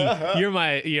lucky, you're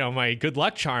my, my good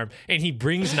luck charm. And he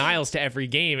brings Niles to every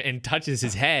game and touches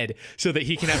his head so that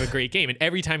he can have a great game. And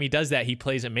every time he does that, he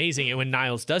plays amazing. And when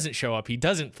Niles doesn't show up, he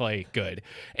doesn't play good.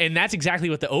 And that's exactly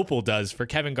what the opal does for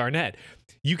Kevin Garnett.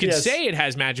 You can say it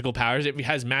has magical powers. It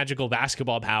has magical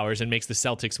basketball powers and makes the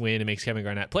Celtics win and makes Kevin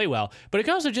Garnett play well. But it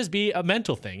can also just be a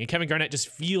mental thing. And Kevin Garnett just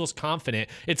feels confident.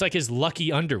 It's like his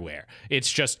lucky underwear.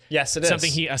 It's just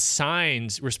something he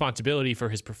assigns responsibility for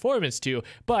his performance to.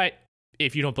 But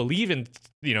if you don't believe in,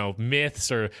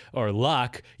 myths or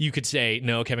luck, you could say,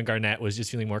 no, Kevin Garnett was just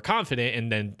feeling more confident,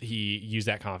 and then he used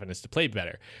that confidence to play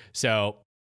better. So...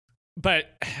 But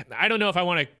I don't know if I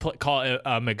want to call it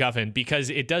a MacGuffin, because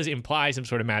it does imply some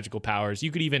sort of magical powers.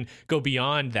 You could even go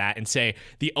beyond that and say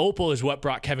the opal is what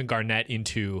brought Kevin Garnett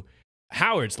into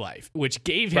Howard's life, which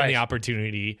gave him the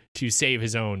opportunity to save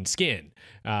his own skin.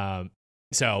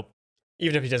 So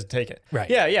even if he doesn't take it. Right.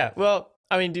 Yeah. Well,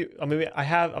 I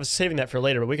was saving that for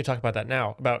later, but we could talk about that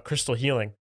now, about crystal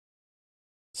healing.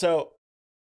 So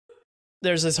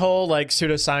there's this whole like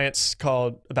pseudoscience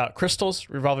about crystals,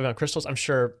 revolving around crystals. I'm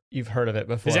sure you've heard of it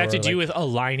before. Does that have to do with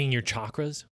aligning your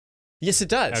chakras? Yes, it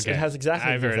does. Okay. It has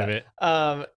exactly. I've heard of it.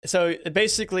 So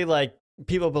basically, like,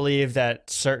 people believe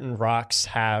that certain rocks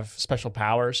have special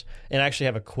powers, and I actually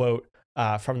have a quote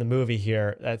from the movie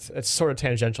here it's sort of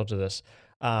tangential to this.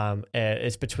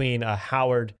 It's between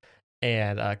Howard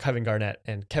and Kevin Garnett,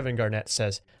 and Kevin Garnett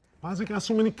says, "Why's it got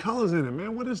so many colors in it,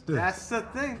 man? What is this?" That's the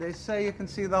thing. They say you can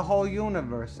see the whole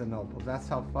universe in opals. That's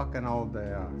how fucking old they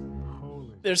are.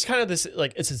 There's kind of this,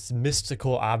 like, it's this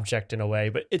mystical object in a way,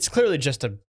 but it's clearly just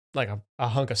a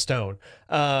hunk of stone.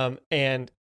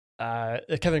 And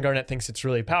Kevin Garnett thinks it's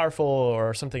really powerful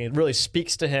or something. It really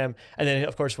speaks to him. And then,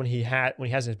 of course, when he has it in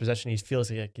his possession, he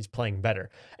feels like he's playing better.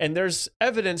 And there's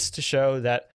evidence to show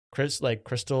that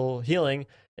crystal healing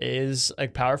is a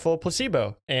powerful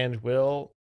placebo and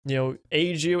will,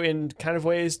 aid you in kind of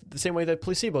ways the same way that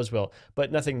placebos will,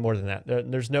 but nothing more than that.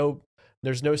 There's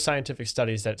no scientific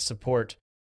studies that support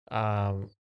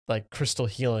like crystal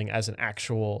healing as an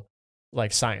actual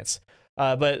like science.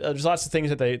 But there's lots of things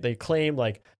that they claim.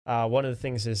 Like one of the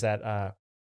things is that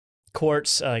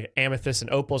quartz, amethyst,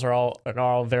 and opals are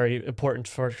all very important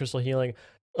for crystal healing.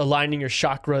 aligning your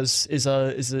chakras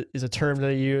is a term that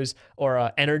they use,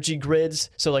 or energy grids.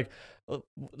 So like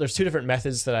there's two different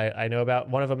methods that I know about.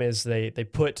 One of them is they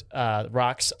put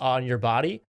rocks on your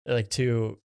body, like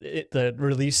to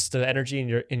release the energy in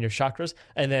your chakras,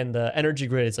 and then the energy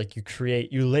grid is like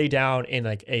you lay down in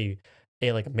like a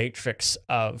matrix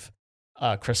of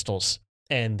crystals,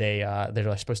 and they're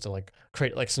like supposed to like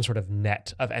create like some sort of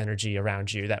net of energy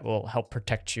around you that will help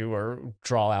protect you or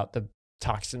draw out the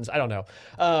toxins. I don't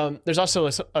know. There's also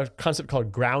a concept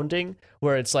called grounding,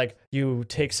 where it's like you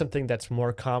take something that's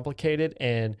more complicated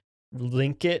and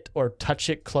link it or touch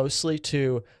it closely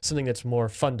to something that's more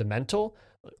fundamental,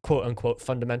 quote unquote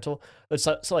fundamental. It's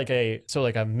so like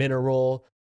a mineral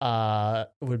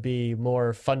would be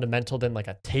more fundamental than like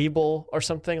a table or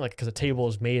something, like, because a table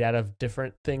is made out of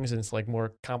different things and it's like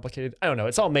more complicated. I don't know.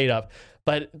 It's all made up,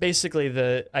 but basically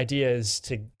the idea is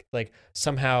to like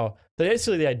somehow.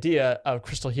 Basically, the idea of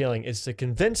crystal healing is to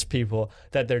convince people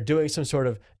that they're doing some sort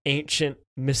of ancient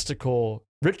mystical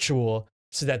ritual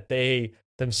so that they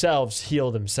themselves heal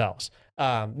themselves.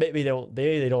 Maybe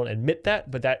they don't admit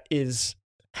that, but that is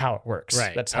how it works.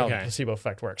 Right. That's how the placebo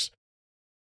effect works.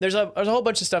 There's a whole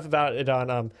bunch of stuff about it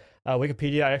on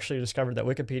Wikipedia. I actually discovered that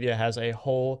Wikipedia has a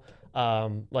whole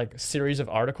like series of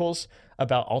articles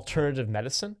about alternative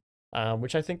medicine,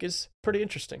 which I think is pretty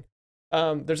interesting.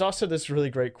 There's also this really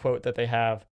great quote that they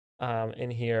have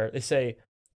in here. They say,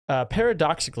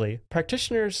 paradoxically,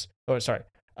 practitioners... Oh, sorry.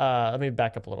 Let me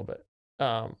back up a little bit.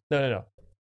 No.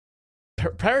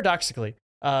 Paradoxically,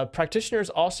 practitioners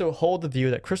also hold the view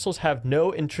that crystals have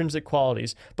no intrinsic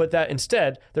qualities, but that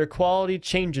instead, their quality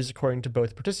changes according to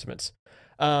both participants.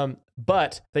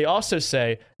 But they also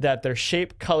say that their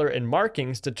shape, color, and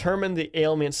markings determine the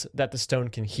ailments that the stone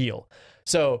can heal.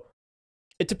 So...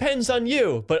 it depends on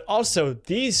you, but also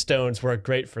these stones work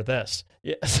great for this.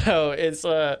 Yeah, so it's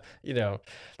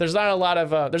there's not a lot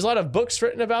of books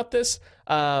written about this,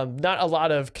 not a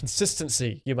lot of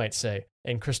consistency, you might say,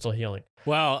 in crystal healing.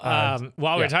 Well,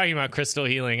 while we're talking about crystal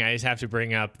healing, I just have to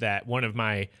bring up that one of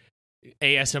my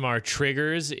ASMR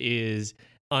triggers is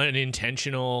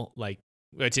unintentional, like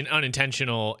it's an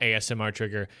unintentional ASMR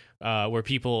trigger where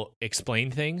people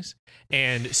explain things,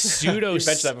 and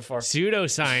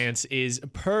pseudoscience is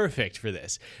perfect for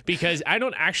this, because I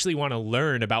don't actually want to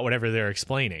learn about whatever they're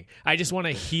explaining. I just want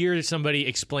to hear somebody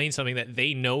explain something that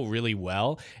they know really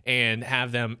well and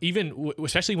have them, even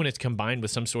especially when it's combined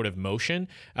with some sort of motion,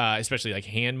 especially like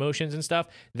hand motions and stuff,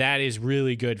 that is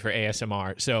really good for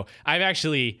ASMR. So I've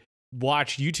actually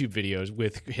watch YouTube videos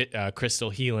with crystal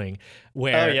healing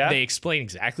where they explain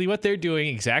exactly what they're doing,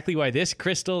 exactly why this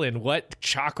crystal and what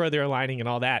chakra they're aligning and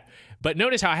all that. But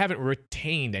notice how I haven't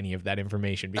retained any of that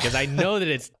information, because I know that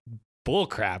it's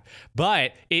bullcrap,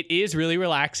 but it is really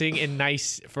relaxing and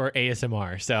nice for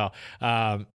ASMR. So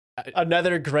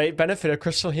another great benefit of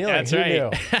crystal healing. That's Who right.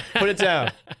 knew? Put it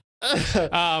down.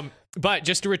 But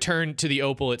just to return to the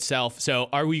opal itself, so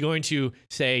are we going to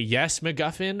say yes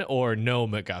MacGuffin or no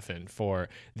MacGuffin for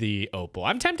the opal?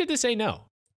 I'm tempted to say no.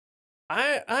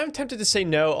 I'm tempted to say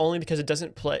no, only because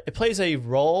it plays a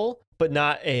role, but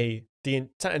not the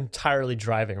entirely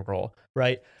driving role,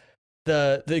 right?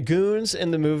 The goons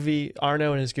in the movie,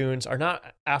 Arno and his goons, are not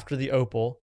after the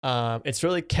opal. It's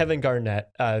really Kevin Garnett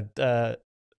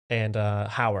and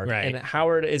Howard. Right. And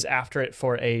Howard is after it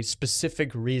for a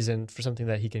specific reason, for something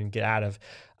that he can get out of.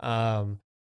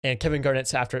 And Kevin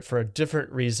Garnett's after it for a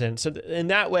different reason. So in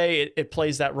that way, it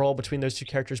plays that role between those two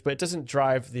characters, but it doesn't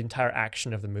drive the entire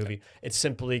action of the movie. It's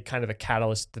simply kind of a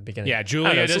catalyst at the beginning. Yeah,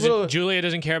 Julia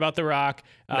doesn't care about The Rock.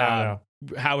 No.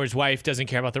 Howard's wife doesn't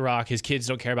care about The Rock. His kids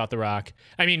don't care about The Rock.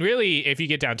 I mean, really, if you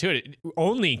get down to it,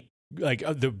 only like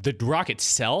the Rock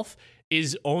itself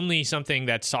is only something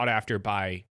that's sought after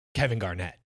by Kevin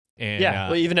Garnett. And,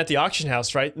 well, even at the auction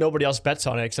house, right? Nobody else bets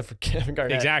on it except for Kevin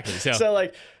Garnett. Exactly. So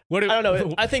like, I don't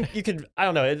know. I think you could. I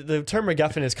don't know. The term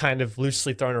MacGuffin is kind of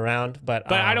loosely thrown around, but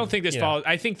I don't think this follows.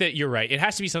 I think that you're right. It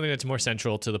has to be something that's more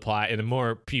central to the plot, and the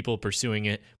more people pursuing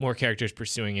it, more characters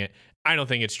pursuing it. I don't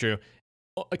think it's true.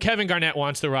 Kevin Garnett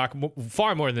wants The Rock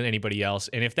far more than anybody else,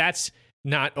 and if that's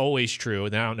not always true,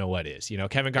 then I don't know what is. You know,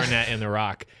 Kevin Garnett and The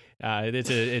Rock.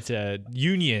 It's a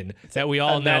union that we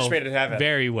all know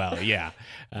very well. Yeah.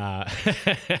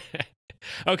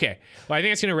 Okay. Well, I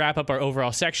think that's going to wrap up our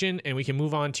overall section, and we can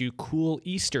move on to cool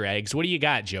Easter eggs. What do you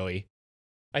got, Joey?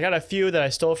 I got a few that I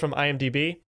stole from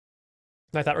IMDb,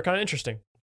 and I thought were kind of interesting.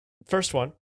 First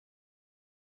one.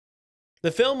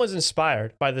 The film was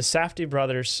inspired by the Safdie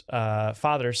brothers'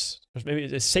 fathers. Maybe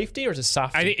is it Safety or is it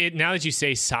Softy? I think now that you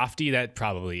say softy, that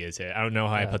probably is it. I don't know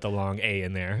how I put the long A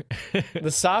in there. The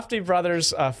Safdie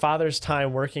brothers' father's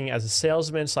time working as a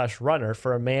salesman/runner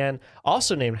for a man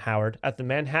also named Howard at the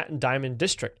Manhattan Diamond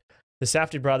District. The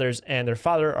Safdie brothers and their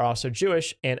father are also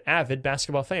Jewish and avid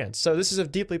basketball fans. So this is a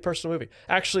deeply personal movie.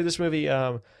 Actually, this movie,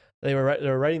 they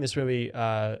were writing this movie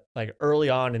like early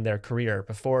on in their career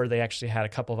before they actually had a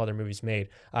couple of other movies made,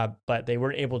 but they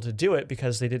weren't able to do it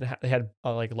because they they had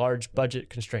like large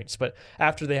budget constraints. But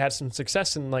after they had some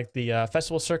success in like the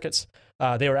festival circuits,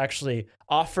 they were actually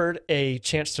offered a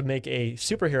chance to make a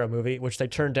superhero movie, which they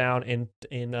turned down in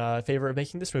favor of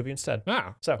making this movie instead.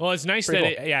 Wow. So well, it's nice that cool.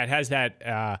 it has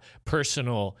that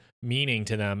personal meaning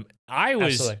to them. I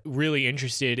was Absolutely. really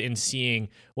interested in seeing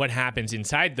what happens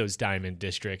inside those diamond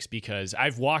districts because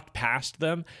I've walked past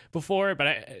them before,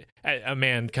 but a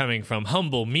man coming from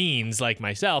humble means like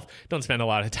myself don't spend a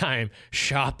lot of time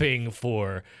shopping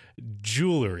for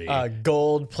jewelry.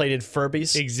 Gold-plated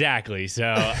Furbies. Exactly.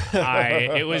 So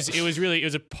it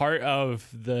was a part of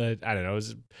the, I don't know, it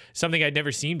was something I'd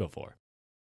never seen before.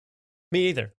 Me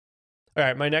either. All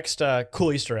right, my next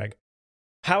cool Easter egg.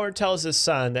 Howard tells his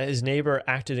son that his neighbor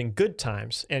acted in Good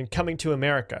Times and Coming to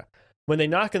America. When they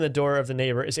knock on the door of the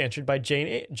neighbor is answered by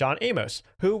John Amos,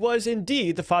 who was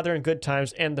indeed the father in Good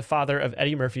Times and the father of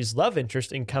Eddie Murphy's love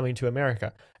interest in Coming to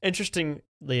America.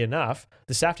 Interestingly enough,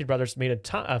 the Safdie brothers made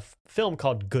a film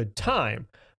called Good Time,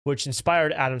 which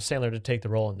inspired Adam Sandler to take the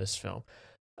role in this film.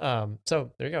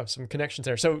 So there you go, some connections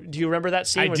there. So do you remember that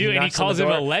scene? I when do, and he knocks on calls the him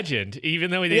door? a legend,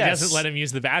 even though he Yes. doesn't let him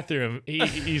use the bathroom.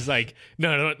 He's like,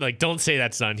 no, like don't say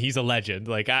that, son. He's a legend.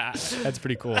 Like that's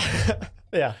pretty cool.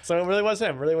 Yeah, so it really was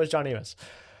him. Really was John Amos.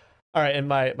 All right, and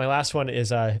my last one is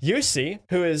Yussi,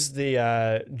 who is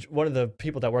the one of the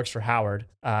people that works for Howard,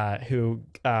 who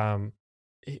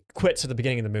he quits at the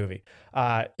beginning of the movie.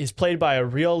 Is played by a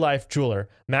real life jeweler,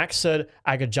 Maksud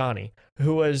Agajani,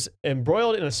 who was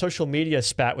embroiled in a social media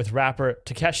spat with rapper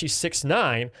Tekashi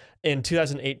 6ix9ine in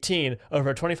 2018 over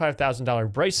a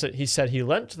 $25,000 bracelet he said he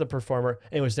lent to the performer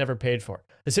and was never paid for.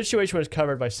 The situation was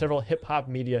covered by several hip hop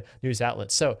media news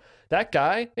outlets. So that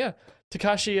guy,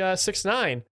 Tekashi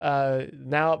 6ix9ine,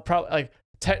 now probably like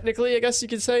technically, I guess you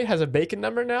could say, has a bacon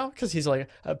number now because he's like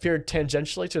appeared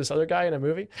tangentially to this other guy in a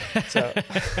movie. So.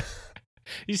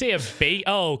 You say a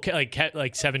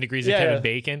like 7 Degrees of Yeah, Kevin yeah.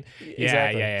 Bacon.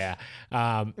 Exactly. Yeah.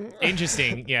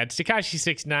 Interesting. Yeah, it's Tekashi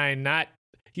 6ix9ine.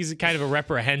 He's kind of a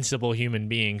reprehensible human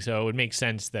being, so it would make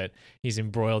sense that he's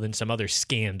embroiled in some other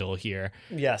scandal here.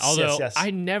 Yes. Although yes.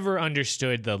 I never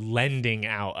understood the lending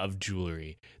out of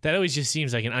jewelry. That always just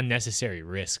seems like an unnecessary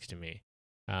risk to me.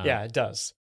 Yeah, it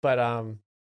does. But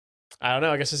I don't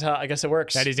know. I guess it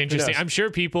works. That is Who interesting. knows? I'm sure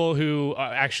people who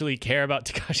actually care about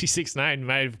Tekashi 6ix9ine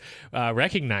might have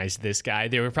recognized this guy.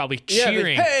 They were probably Yeah, like,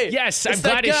 cheering. "Hey, yes, it's I'm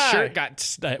that glad his guy."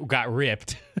 shirt got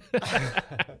ripped.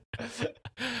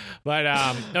 But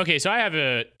okay, so I have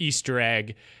a Easter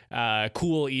egg,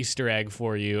 cool Easter egg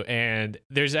for you, and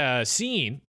there's a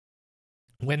scene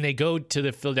when they go to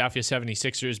the Philadelphia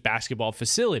 76ers basketball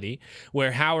facility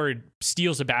where Howard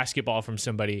steals a basketball from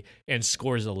somebody and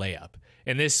scores a layup.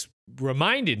 And this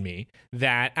reminded me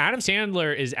that Adam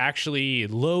Sandler is actually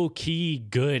low-key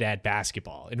good at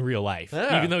basketball in real life,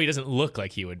 even though he doesn't look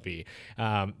like he would be.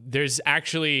 There's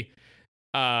actually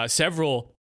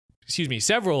several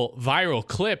viral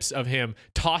clips of him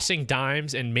tossing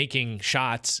dimes and making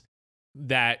shots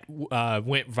that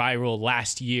went viral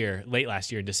late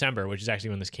last year in December, which is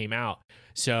actually when this came out.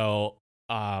 So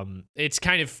it's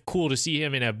kind of cool to see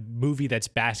him in a movie that's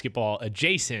basketball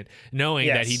adjacent, knowing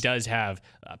that he does have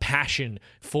a passion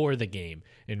for the game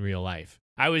in real life.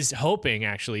 I was hoping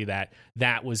actually that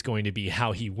was going to be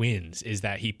how he wins, is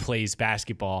that he plays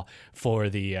basketball for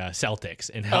the Celtics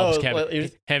and helps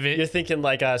Kevin. You're thinking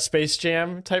like a Space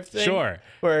Jam type thing? Sure.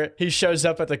 Where he shows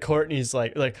up at the court and he's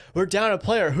like, we're down a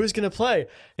player. Who's going to play?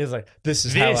 He's like, this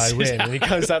is how I win. And he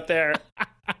comes up there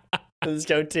with his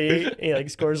goatee. And he like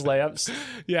scores layups.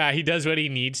 Yeah, he does what he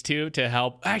needs to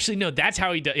help. Actually, no, that's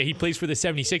how he does. He plays for the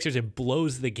 76ers and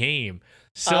blows the game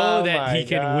so that he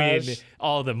can win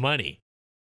all the money.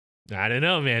 I don't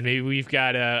know, man. Maybe we've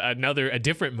got a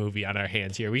different movie on our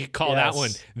hands here. We could call that one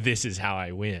 "This Is How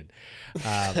I Win."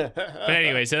 But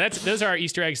anyway, so those are our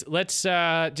Easter eggs. Let's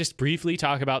just briefly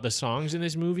talk about the songs in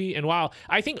this movie. And while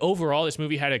I think overall this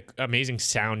movie had an amazing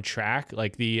soundtrack,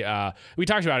 like we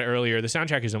talked about it earlier, the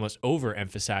soundtrack is almost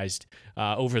overemphasized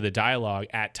over the dialogue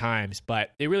at times,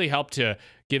 but it really helped to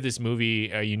give this movie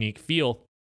a unique feel.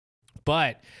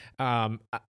 But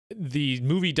the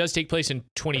movie does take place in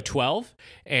 2012,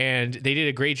 and they did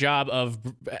a great job of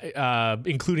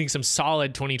including some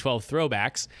solid 2012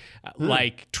 throwbacks,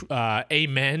 like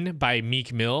Amen by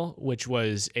Meek Mill, which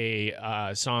was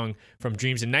a song from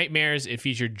Dreams and Nightmares. It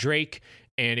featured Drake,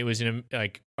 and it was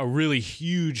a really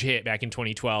huge hit back in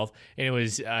 2012, and it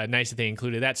was nice that they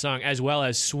included that song, as well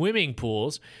as Swimming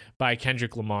Pools by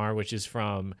Kendrick Lamar, which is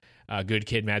from Good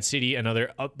Kid, Mad City,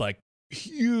 another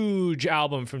huge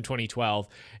album from 2012.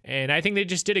 And I think they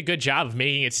just did a good job of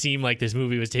making it seem like this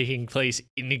movie was taking place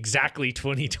in exactly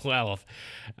 2012.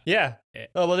 Yeah.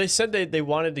 Oh, well, they said they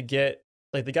wanted to get,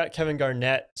 like, they got Kevin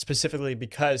Garnett specifically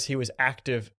because he was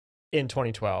active in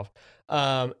 2012.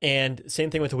 And same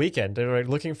thing with The Weeknd. They were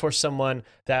looking for someone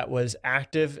that was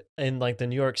active in like the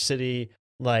New York City,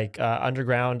 like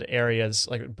underground areas,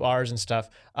 like bars and stuff,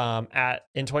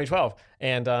 in 2012.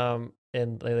 And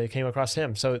they came across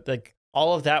him. So like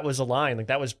all of that was aligned. Like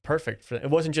that was perfect. It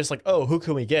wasn't just like, oh, who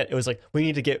can we get? It was like, we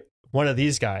need to get one of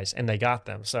these guys, and they got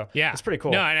them. So yeah, it's pretty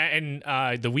cool. No, and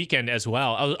The Weeknd as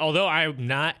well. Although I'm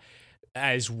not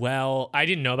as well, I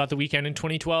didn't know about The Weeknd in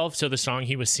 2012. So the song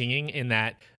he was singing in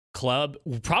that club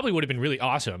probably would have been really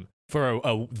awesome for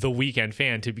The Weeknd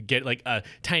fan to get like a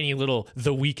tiny little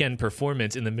The Weeknd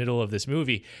performance in the middle of this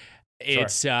movie.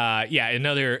 It's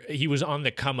he was on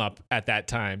the come up at that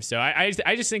time. So I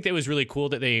just think that it was really cool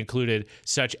that they included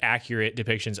such accurate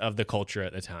depictions of the culture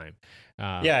at the time.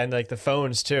 And like the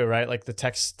phones too, right? Like the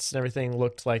texts and everything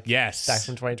looked like back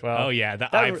from 2012. Oh yeah,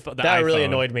 that really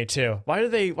annoyed me too. Why do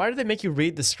they make you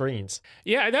read the screens?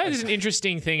 Yeah, that is an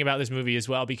interesting thing about this movie as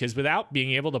well, because without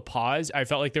being able to pause, I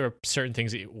felt like there were certain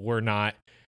things that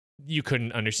you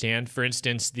couldn't understand. For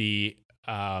instance, the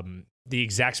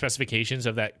exact specifications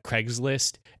of that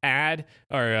Craigslist ad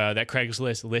or that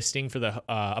Craigslist listing for the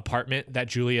apartment that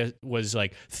Julia was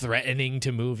like threatening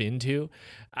to move into.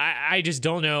 I just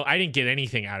don't know. I didn't get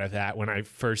anything out of that when I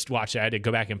first watched it. I had to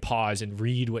go back and pause and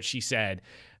read what she said.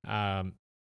 I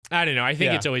don't know. I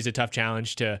think it's always a tough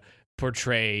challenge to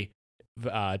portray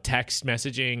text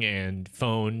messaging and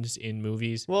phones in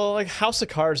movies. Well, like House of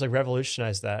Cards like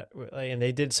revolutionized that, and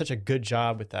they did such a good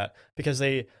job with that because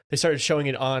they started showing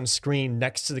it on screen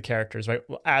next to the characters, right,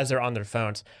 as they're on their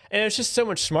phones, and it's just so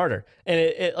much smarter. And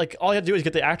it like all you have to do is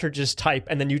get the actor to just type,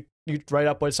 and then you write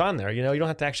up what's on there. You know, you don't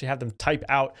have to actually have them type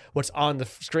out what's on the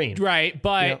screen, right?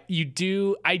 But you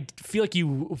do. I feel like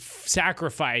you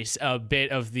sacrifice a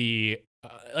bit of the.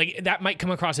 Like that might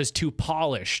come across as too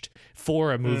polished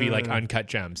for a movie like Uncut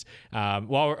Gems.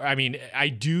 Well, I mean, I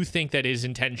do think that is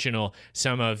intentional.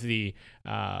 Some of the,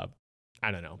 I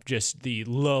don't know, just the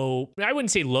I wouldn't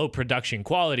say low production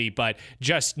quality, but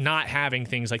just not having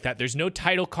things like that. There's no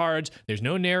title cards. There's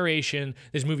no narration.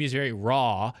 This movie is very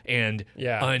raw and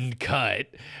uncut.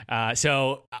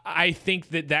 So I think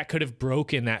that could have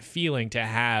broken that feeling to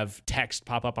have text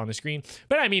pop up on the screen.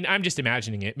 But I mean, I'm just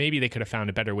imagining it. Maybe they could have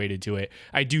found a better way to do it.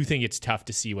 I do think it's tough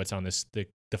to see what's on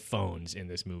the phones in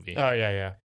this movie. Oh,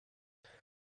 yeah.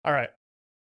 All right.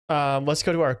 Let's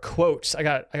go to our quotes. I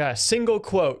got a single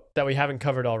quote that we haven't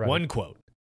covered already. One quote.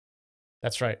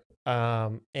 That's right.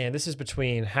 And this is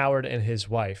between Howard and his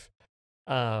wife.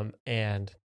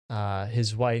 And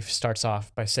his wife starts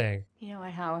off by saying, "You know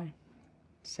what, Howard?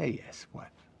 Say yes, what?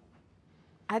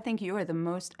 I think you are the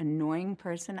most annoying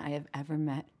person I have ever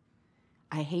met.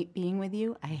 I hate being with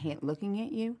you. I hate looking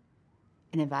at you.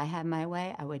 And if I had my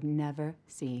way, I would never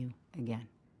see you again."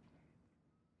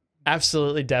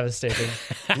 Absolutely devastating.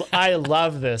 I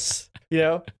love this. You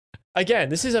know, again,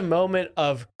 this is a moment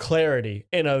of clarity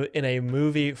in a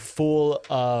movie full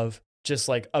of just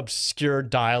like obscure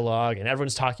dialogue and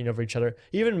everyone's talking over each other.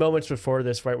 Even moments before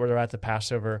this, right, where they're at the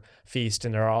Passover feast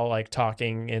and they're all like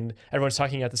talking and everyone's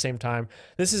talking at the same time.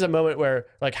 This is a moment where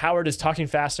like Howard is talking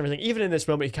fast and everything. Even in this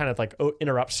moment, he kind of like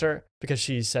interrupts her because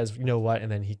she says, "You know what?"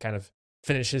 And then he kind of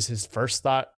finishes his first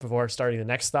thought before starting the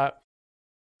next thought.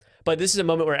 But this is a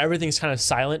moment where everything's kind of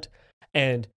silent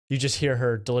and you just hear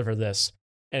her deliver this.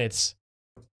 And it's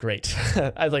great.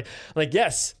 I was like,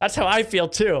 yes, that's how I feel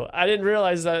too. I didn't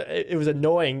realize that it was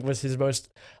annoying was his most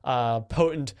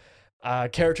potent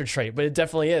character trait, but it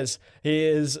definitely is. He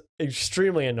is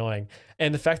extremely annoying.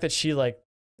 And the fact that she like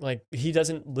he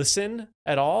doesn't listen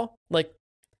at all, like,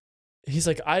 he's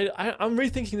like, I'm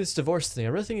rethinking this divorce thing.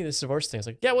 It's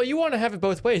like, yeah, well, you want to have it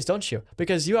both ways, don't you?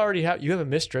 Because you already have a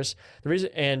mistress. The reason,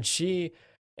 and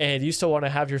you still want to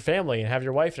have your family and have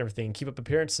your wife and everything and keep up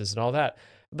appearances and all that.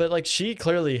 But like, she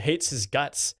clearly hates his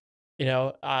guts. You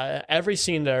know, every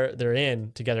scene they're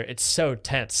in together, it's so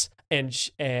tense.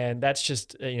 And that's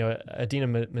just, you know, Idina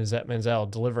Menzel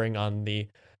delivering on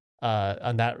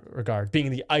that regard, being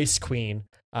the ice queen,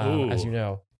 as you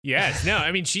know. Yes. No,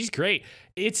 I mean, she's great.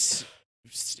 I'm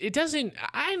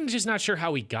just not sure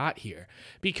how we got here,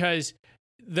 because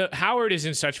Howard is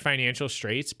in such financial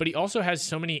straits, but he also has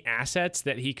so many assets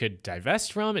that he could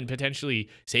divest from and potentially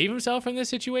save himself from this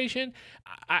situation.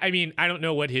 I mean, I don't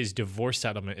know what his divorce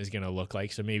settlement is going to look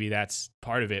like, so maybe that's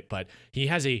part of it, but he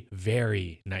has a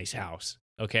very nice house,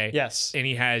 okay? Yes. And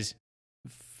he has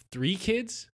 3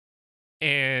 kids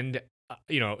and,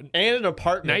 and an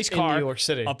apartment nice car, in New York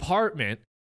City. Apartment.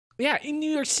 Yeah, in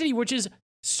New York City, which is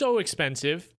so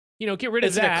expensive. Get rid of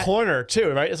it's that. It's in a corner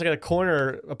too, right? It's like a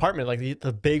corner apartment, like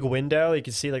the big window. You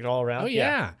can see like all around. Oh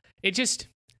yeah. It just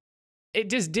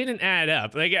didn't add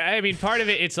up. Like, I mean, part of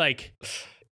it, it's like,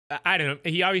 I don't know.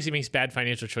 He obviously makes bad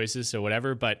financial choices, so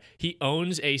whatever. But he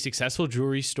owns a successful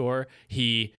jewelry store.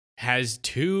 He has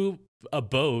 2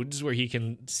 abodes where he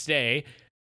can stay.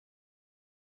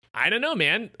 I don't know,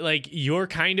 man. Like, you're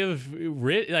kind of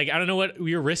like, I don't know what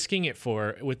you're risking it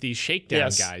for with these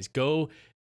shakedown guys. Go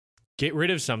get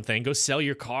rid of something. Go sell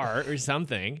your car or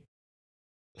something.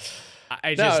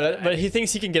 But he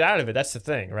thinks he can get out of it. That's the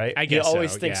thing, right? I guess he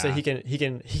always thinks that he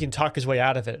can talk his way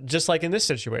out of it. Just like in this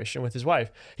situation with his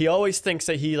wife, he always thinks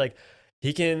that he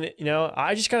can.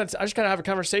 I just gotta have a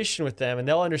conversation with them and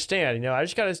they'll understand. I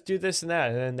just gotta do this and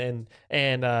that,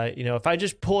 and if I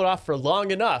just pull it off for long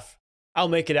enough, I'll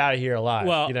make it out of here alive.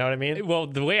 Well, you know what I mean? Well,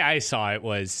 the way I saw it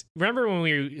was, remember when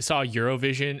we saw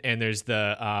Eurovision and there's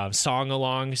the song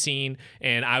along scene,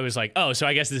 and I was like, oh, so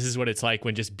I guess this is what it's like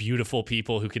when just beautiful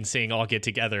people who can sing all get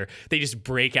together. They just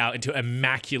break out into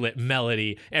immaculate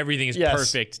melody. Everything is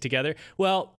perfect together.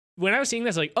 Well, when I was seeing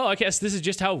this, like, oh, I guess this is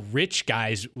just how rich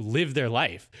guys live their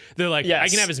life. They're like, I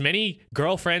can have as many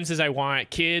girlfriends as I want,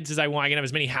 kids as I want. I can have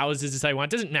as many houses as I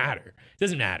want. It doesn't matter.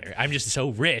 I'm just so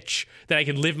rich that I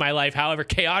can live my life however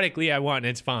chaotically I want,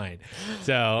 and it's fine.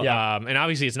 So, and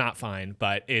obviously it's not fine,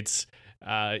 but it's,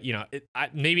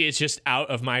 maybe it's just out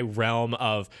of my realm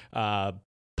of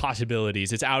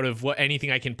possibilities. It's out of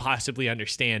anything I can possibly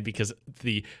understand, because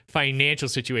the financial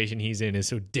situation he's in is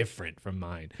so different from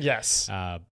mine. Yes.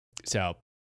 So,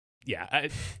 yeah,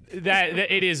 that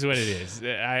it is what it is.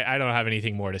 I don't have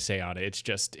anything more to say on it.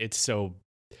 It's so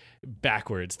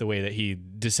backwards the way that he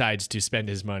decides to spend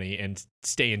his money and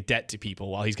stay in debt to people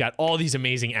while he's got all these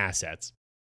amazing assets.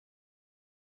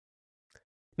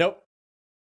 Nope.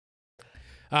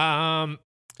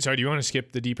 Sorry, do you want to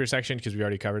skip the deeper section because we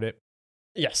already covered it?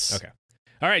 Yes. Okay.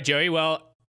 All right, Joey.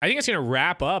 Well, I think it's going to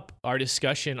wrap up our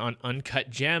discussion on Uncut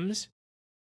Gems,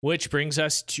 which brings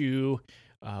us to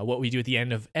what we do at the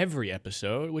end of every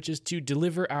episode, which is to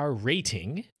deliver our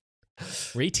ratings,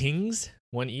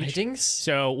 1 each. Ratings?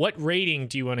 So what rating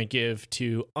do you want to give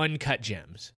to Uncut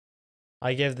Gems?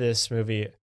 I give this movie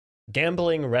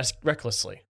gambling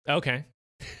recklessly. Okay.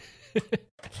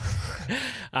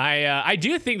 I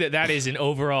do think that is an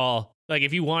overall, like,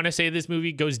 if you want to say this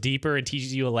movie goes deeper and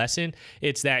teaches you a lesson,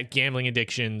 it's that gambling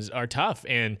addictions are tough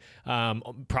and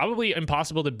probably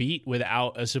impossible to beat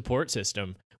without a support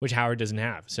system, which Howard doesn't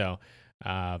have. So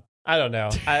I don't know.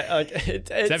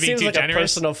 It seems like generous? a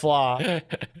personal flaw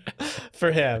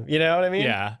for him. You know what I mean?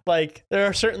 Yeah. Like, there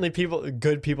are certainly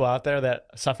good people out there that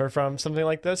suffer from something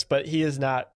like this, but he is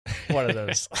not one of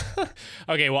those.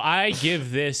 Okay, well, I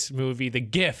give this movie the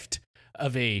gift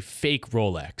of a fake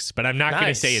Rolex, but I'm not going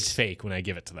to say it's fake when I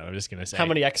give it to them. I'm just going to say, how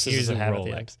many X's does it have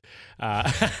Rolex?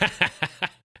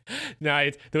 No,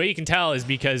 the way you can tell is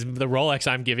because the Rolex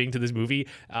I'm giving to this movie,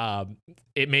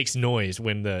 it makes noise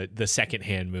when the second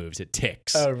hand moves. It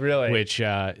ticks. Oh, really? Which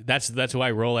that's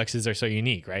why Rolexes are so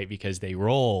unique, right? Because they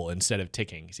roll instead of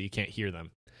ticking, so you can't hear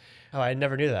them. Oh, I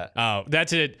never knew that. Oh,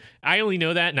 that's it. I only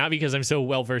know that not because I'm so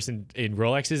well versed in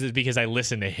Rolexes, it's because I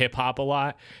listen to hip hop a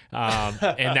lot,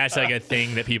 and that's like a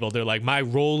thing that they're like, my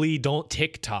Rolly don't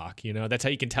TikTok. That's how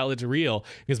you can tell it's real,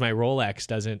 because my Rolex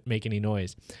doesn't make any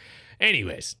noise.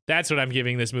 Anyways, that's what I'm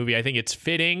giving this movie. I think it's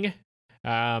fitting.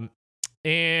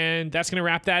 And that's going to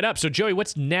wrap that up. So, Joey,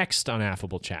 what's next on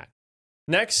Affable Chat?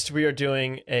 Next, we are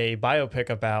doing a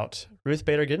biopic about Ruth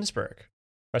Bader Ginsburg.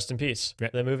 Rest in peace.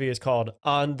 Right. The movie is called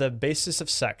On the Basis of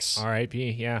Sex.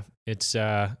 R.I.P. Yeah, it's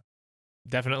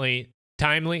definitely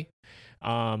timely.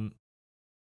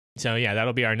 So, yeah,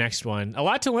 that'll be our next one. A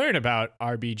lot to learn about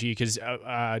RBG, because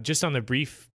just on the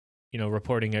brief,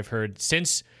 reporting I've heard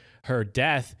since her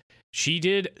death, she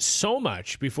did so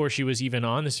much before she was even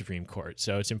on the Supreme Court.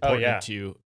 So it's important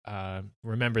to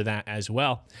remember that as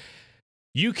well.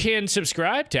 You can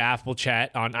subscribe to Affable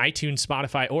Chat on iTunes,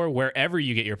 Spotify, or wherever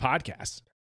you get your podcasts.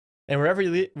 And wherever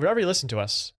you listen to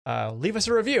us, leave us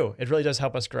a review. It really does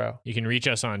help us grow. You can reach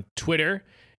us on Twitter,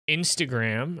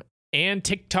 Instagram, and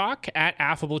TikTok at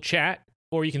Affable Chat.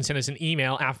 or you can send us an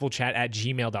email,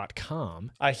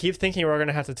 affablechat@gmail.com. I keep thinking we're going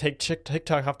to have to take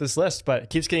TikTok off this list, but it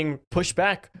keeps getting pushed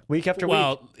back week after week.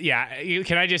 Well, yeah.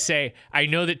 Can I just say, I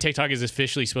know that TikTok is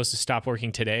officially supposed to stop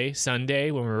working today,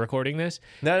 Sunday, when we're recording this.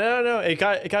 No. It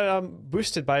got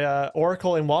boosted by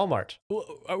Oracle and Walmart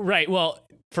Right. Well,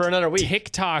 for another week.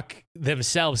 TikTok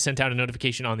themselves sent out a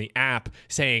notification on the app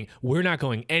saying, we're not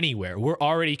going anywhere. We're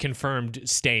already confirmed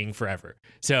staying forever.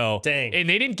 So, Dang. And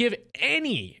they didn't give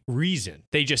any reason.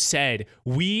 They just said,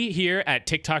 we here at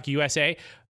TikTok USA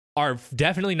are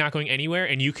definitely not going anywhere,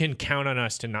 and you can count on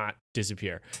us to not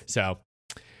disappear. So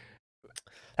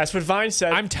That's what Vine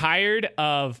said. I'm tired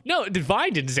of... No,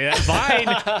 Vine didn't say that.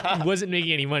 Vine wasn't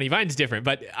making any money. Vine's different,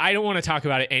 but I don't want to talk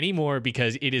about it anymore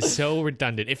because it is so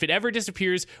redundant. If it ever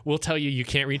disappears, we'll tell you you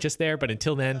can't reach us there, but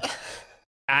until then,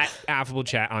 at Affable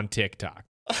Chat on TikTok.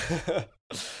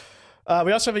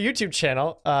 We also have a YouTube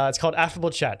channel. It's called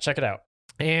Affable Chat. Check it out.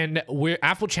 And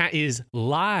Affable Chat is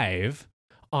live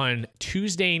on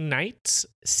Tuesday nights,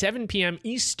 7 p.m.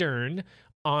 Eastern,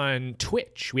 on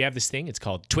Twitch. We have this thing, it's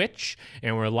called Twitch,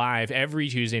 and we're live every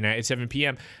Tuesday night at 7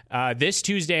 p.m. This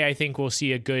Tuesday, I think we'll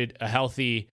see a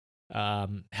healthy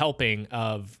helping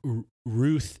of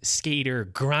Ruth Skater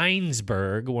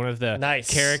Greinsberg, one of the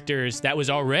characters that was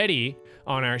already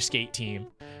on our skate team.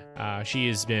 She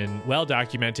has been well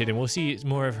documented, and we'll see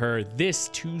more of her this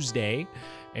Tuesday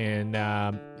and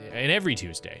every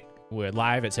Tuesday. We're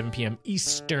live at 7 p.m.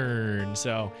 Eastern.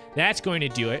 So that's going to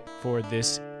do it for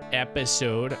this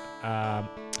episode.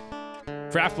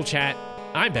 For Affable Chat,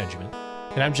 I'm Benjamin.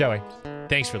 And I'm Joey.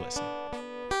 Thanks for listening.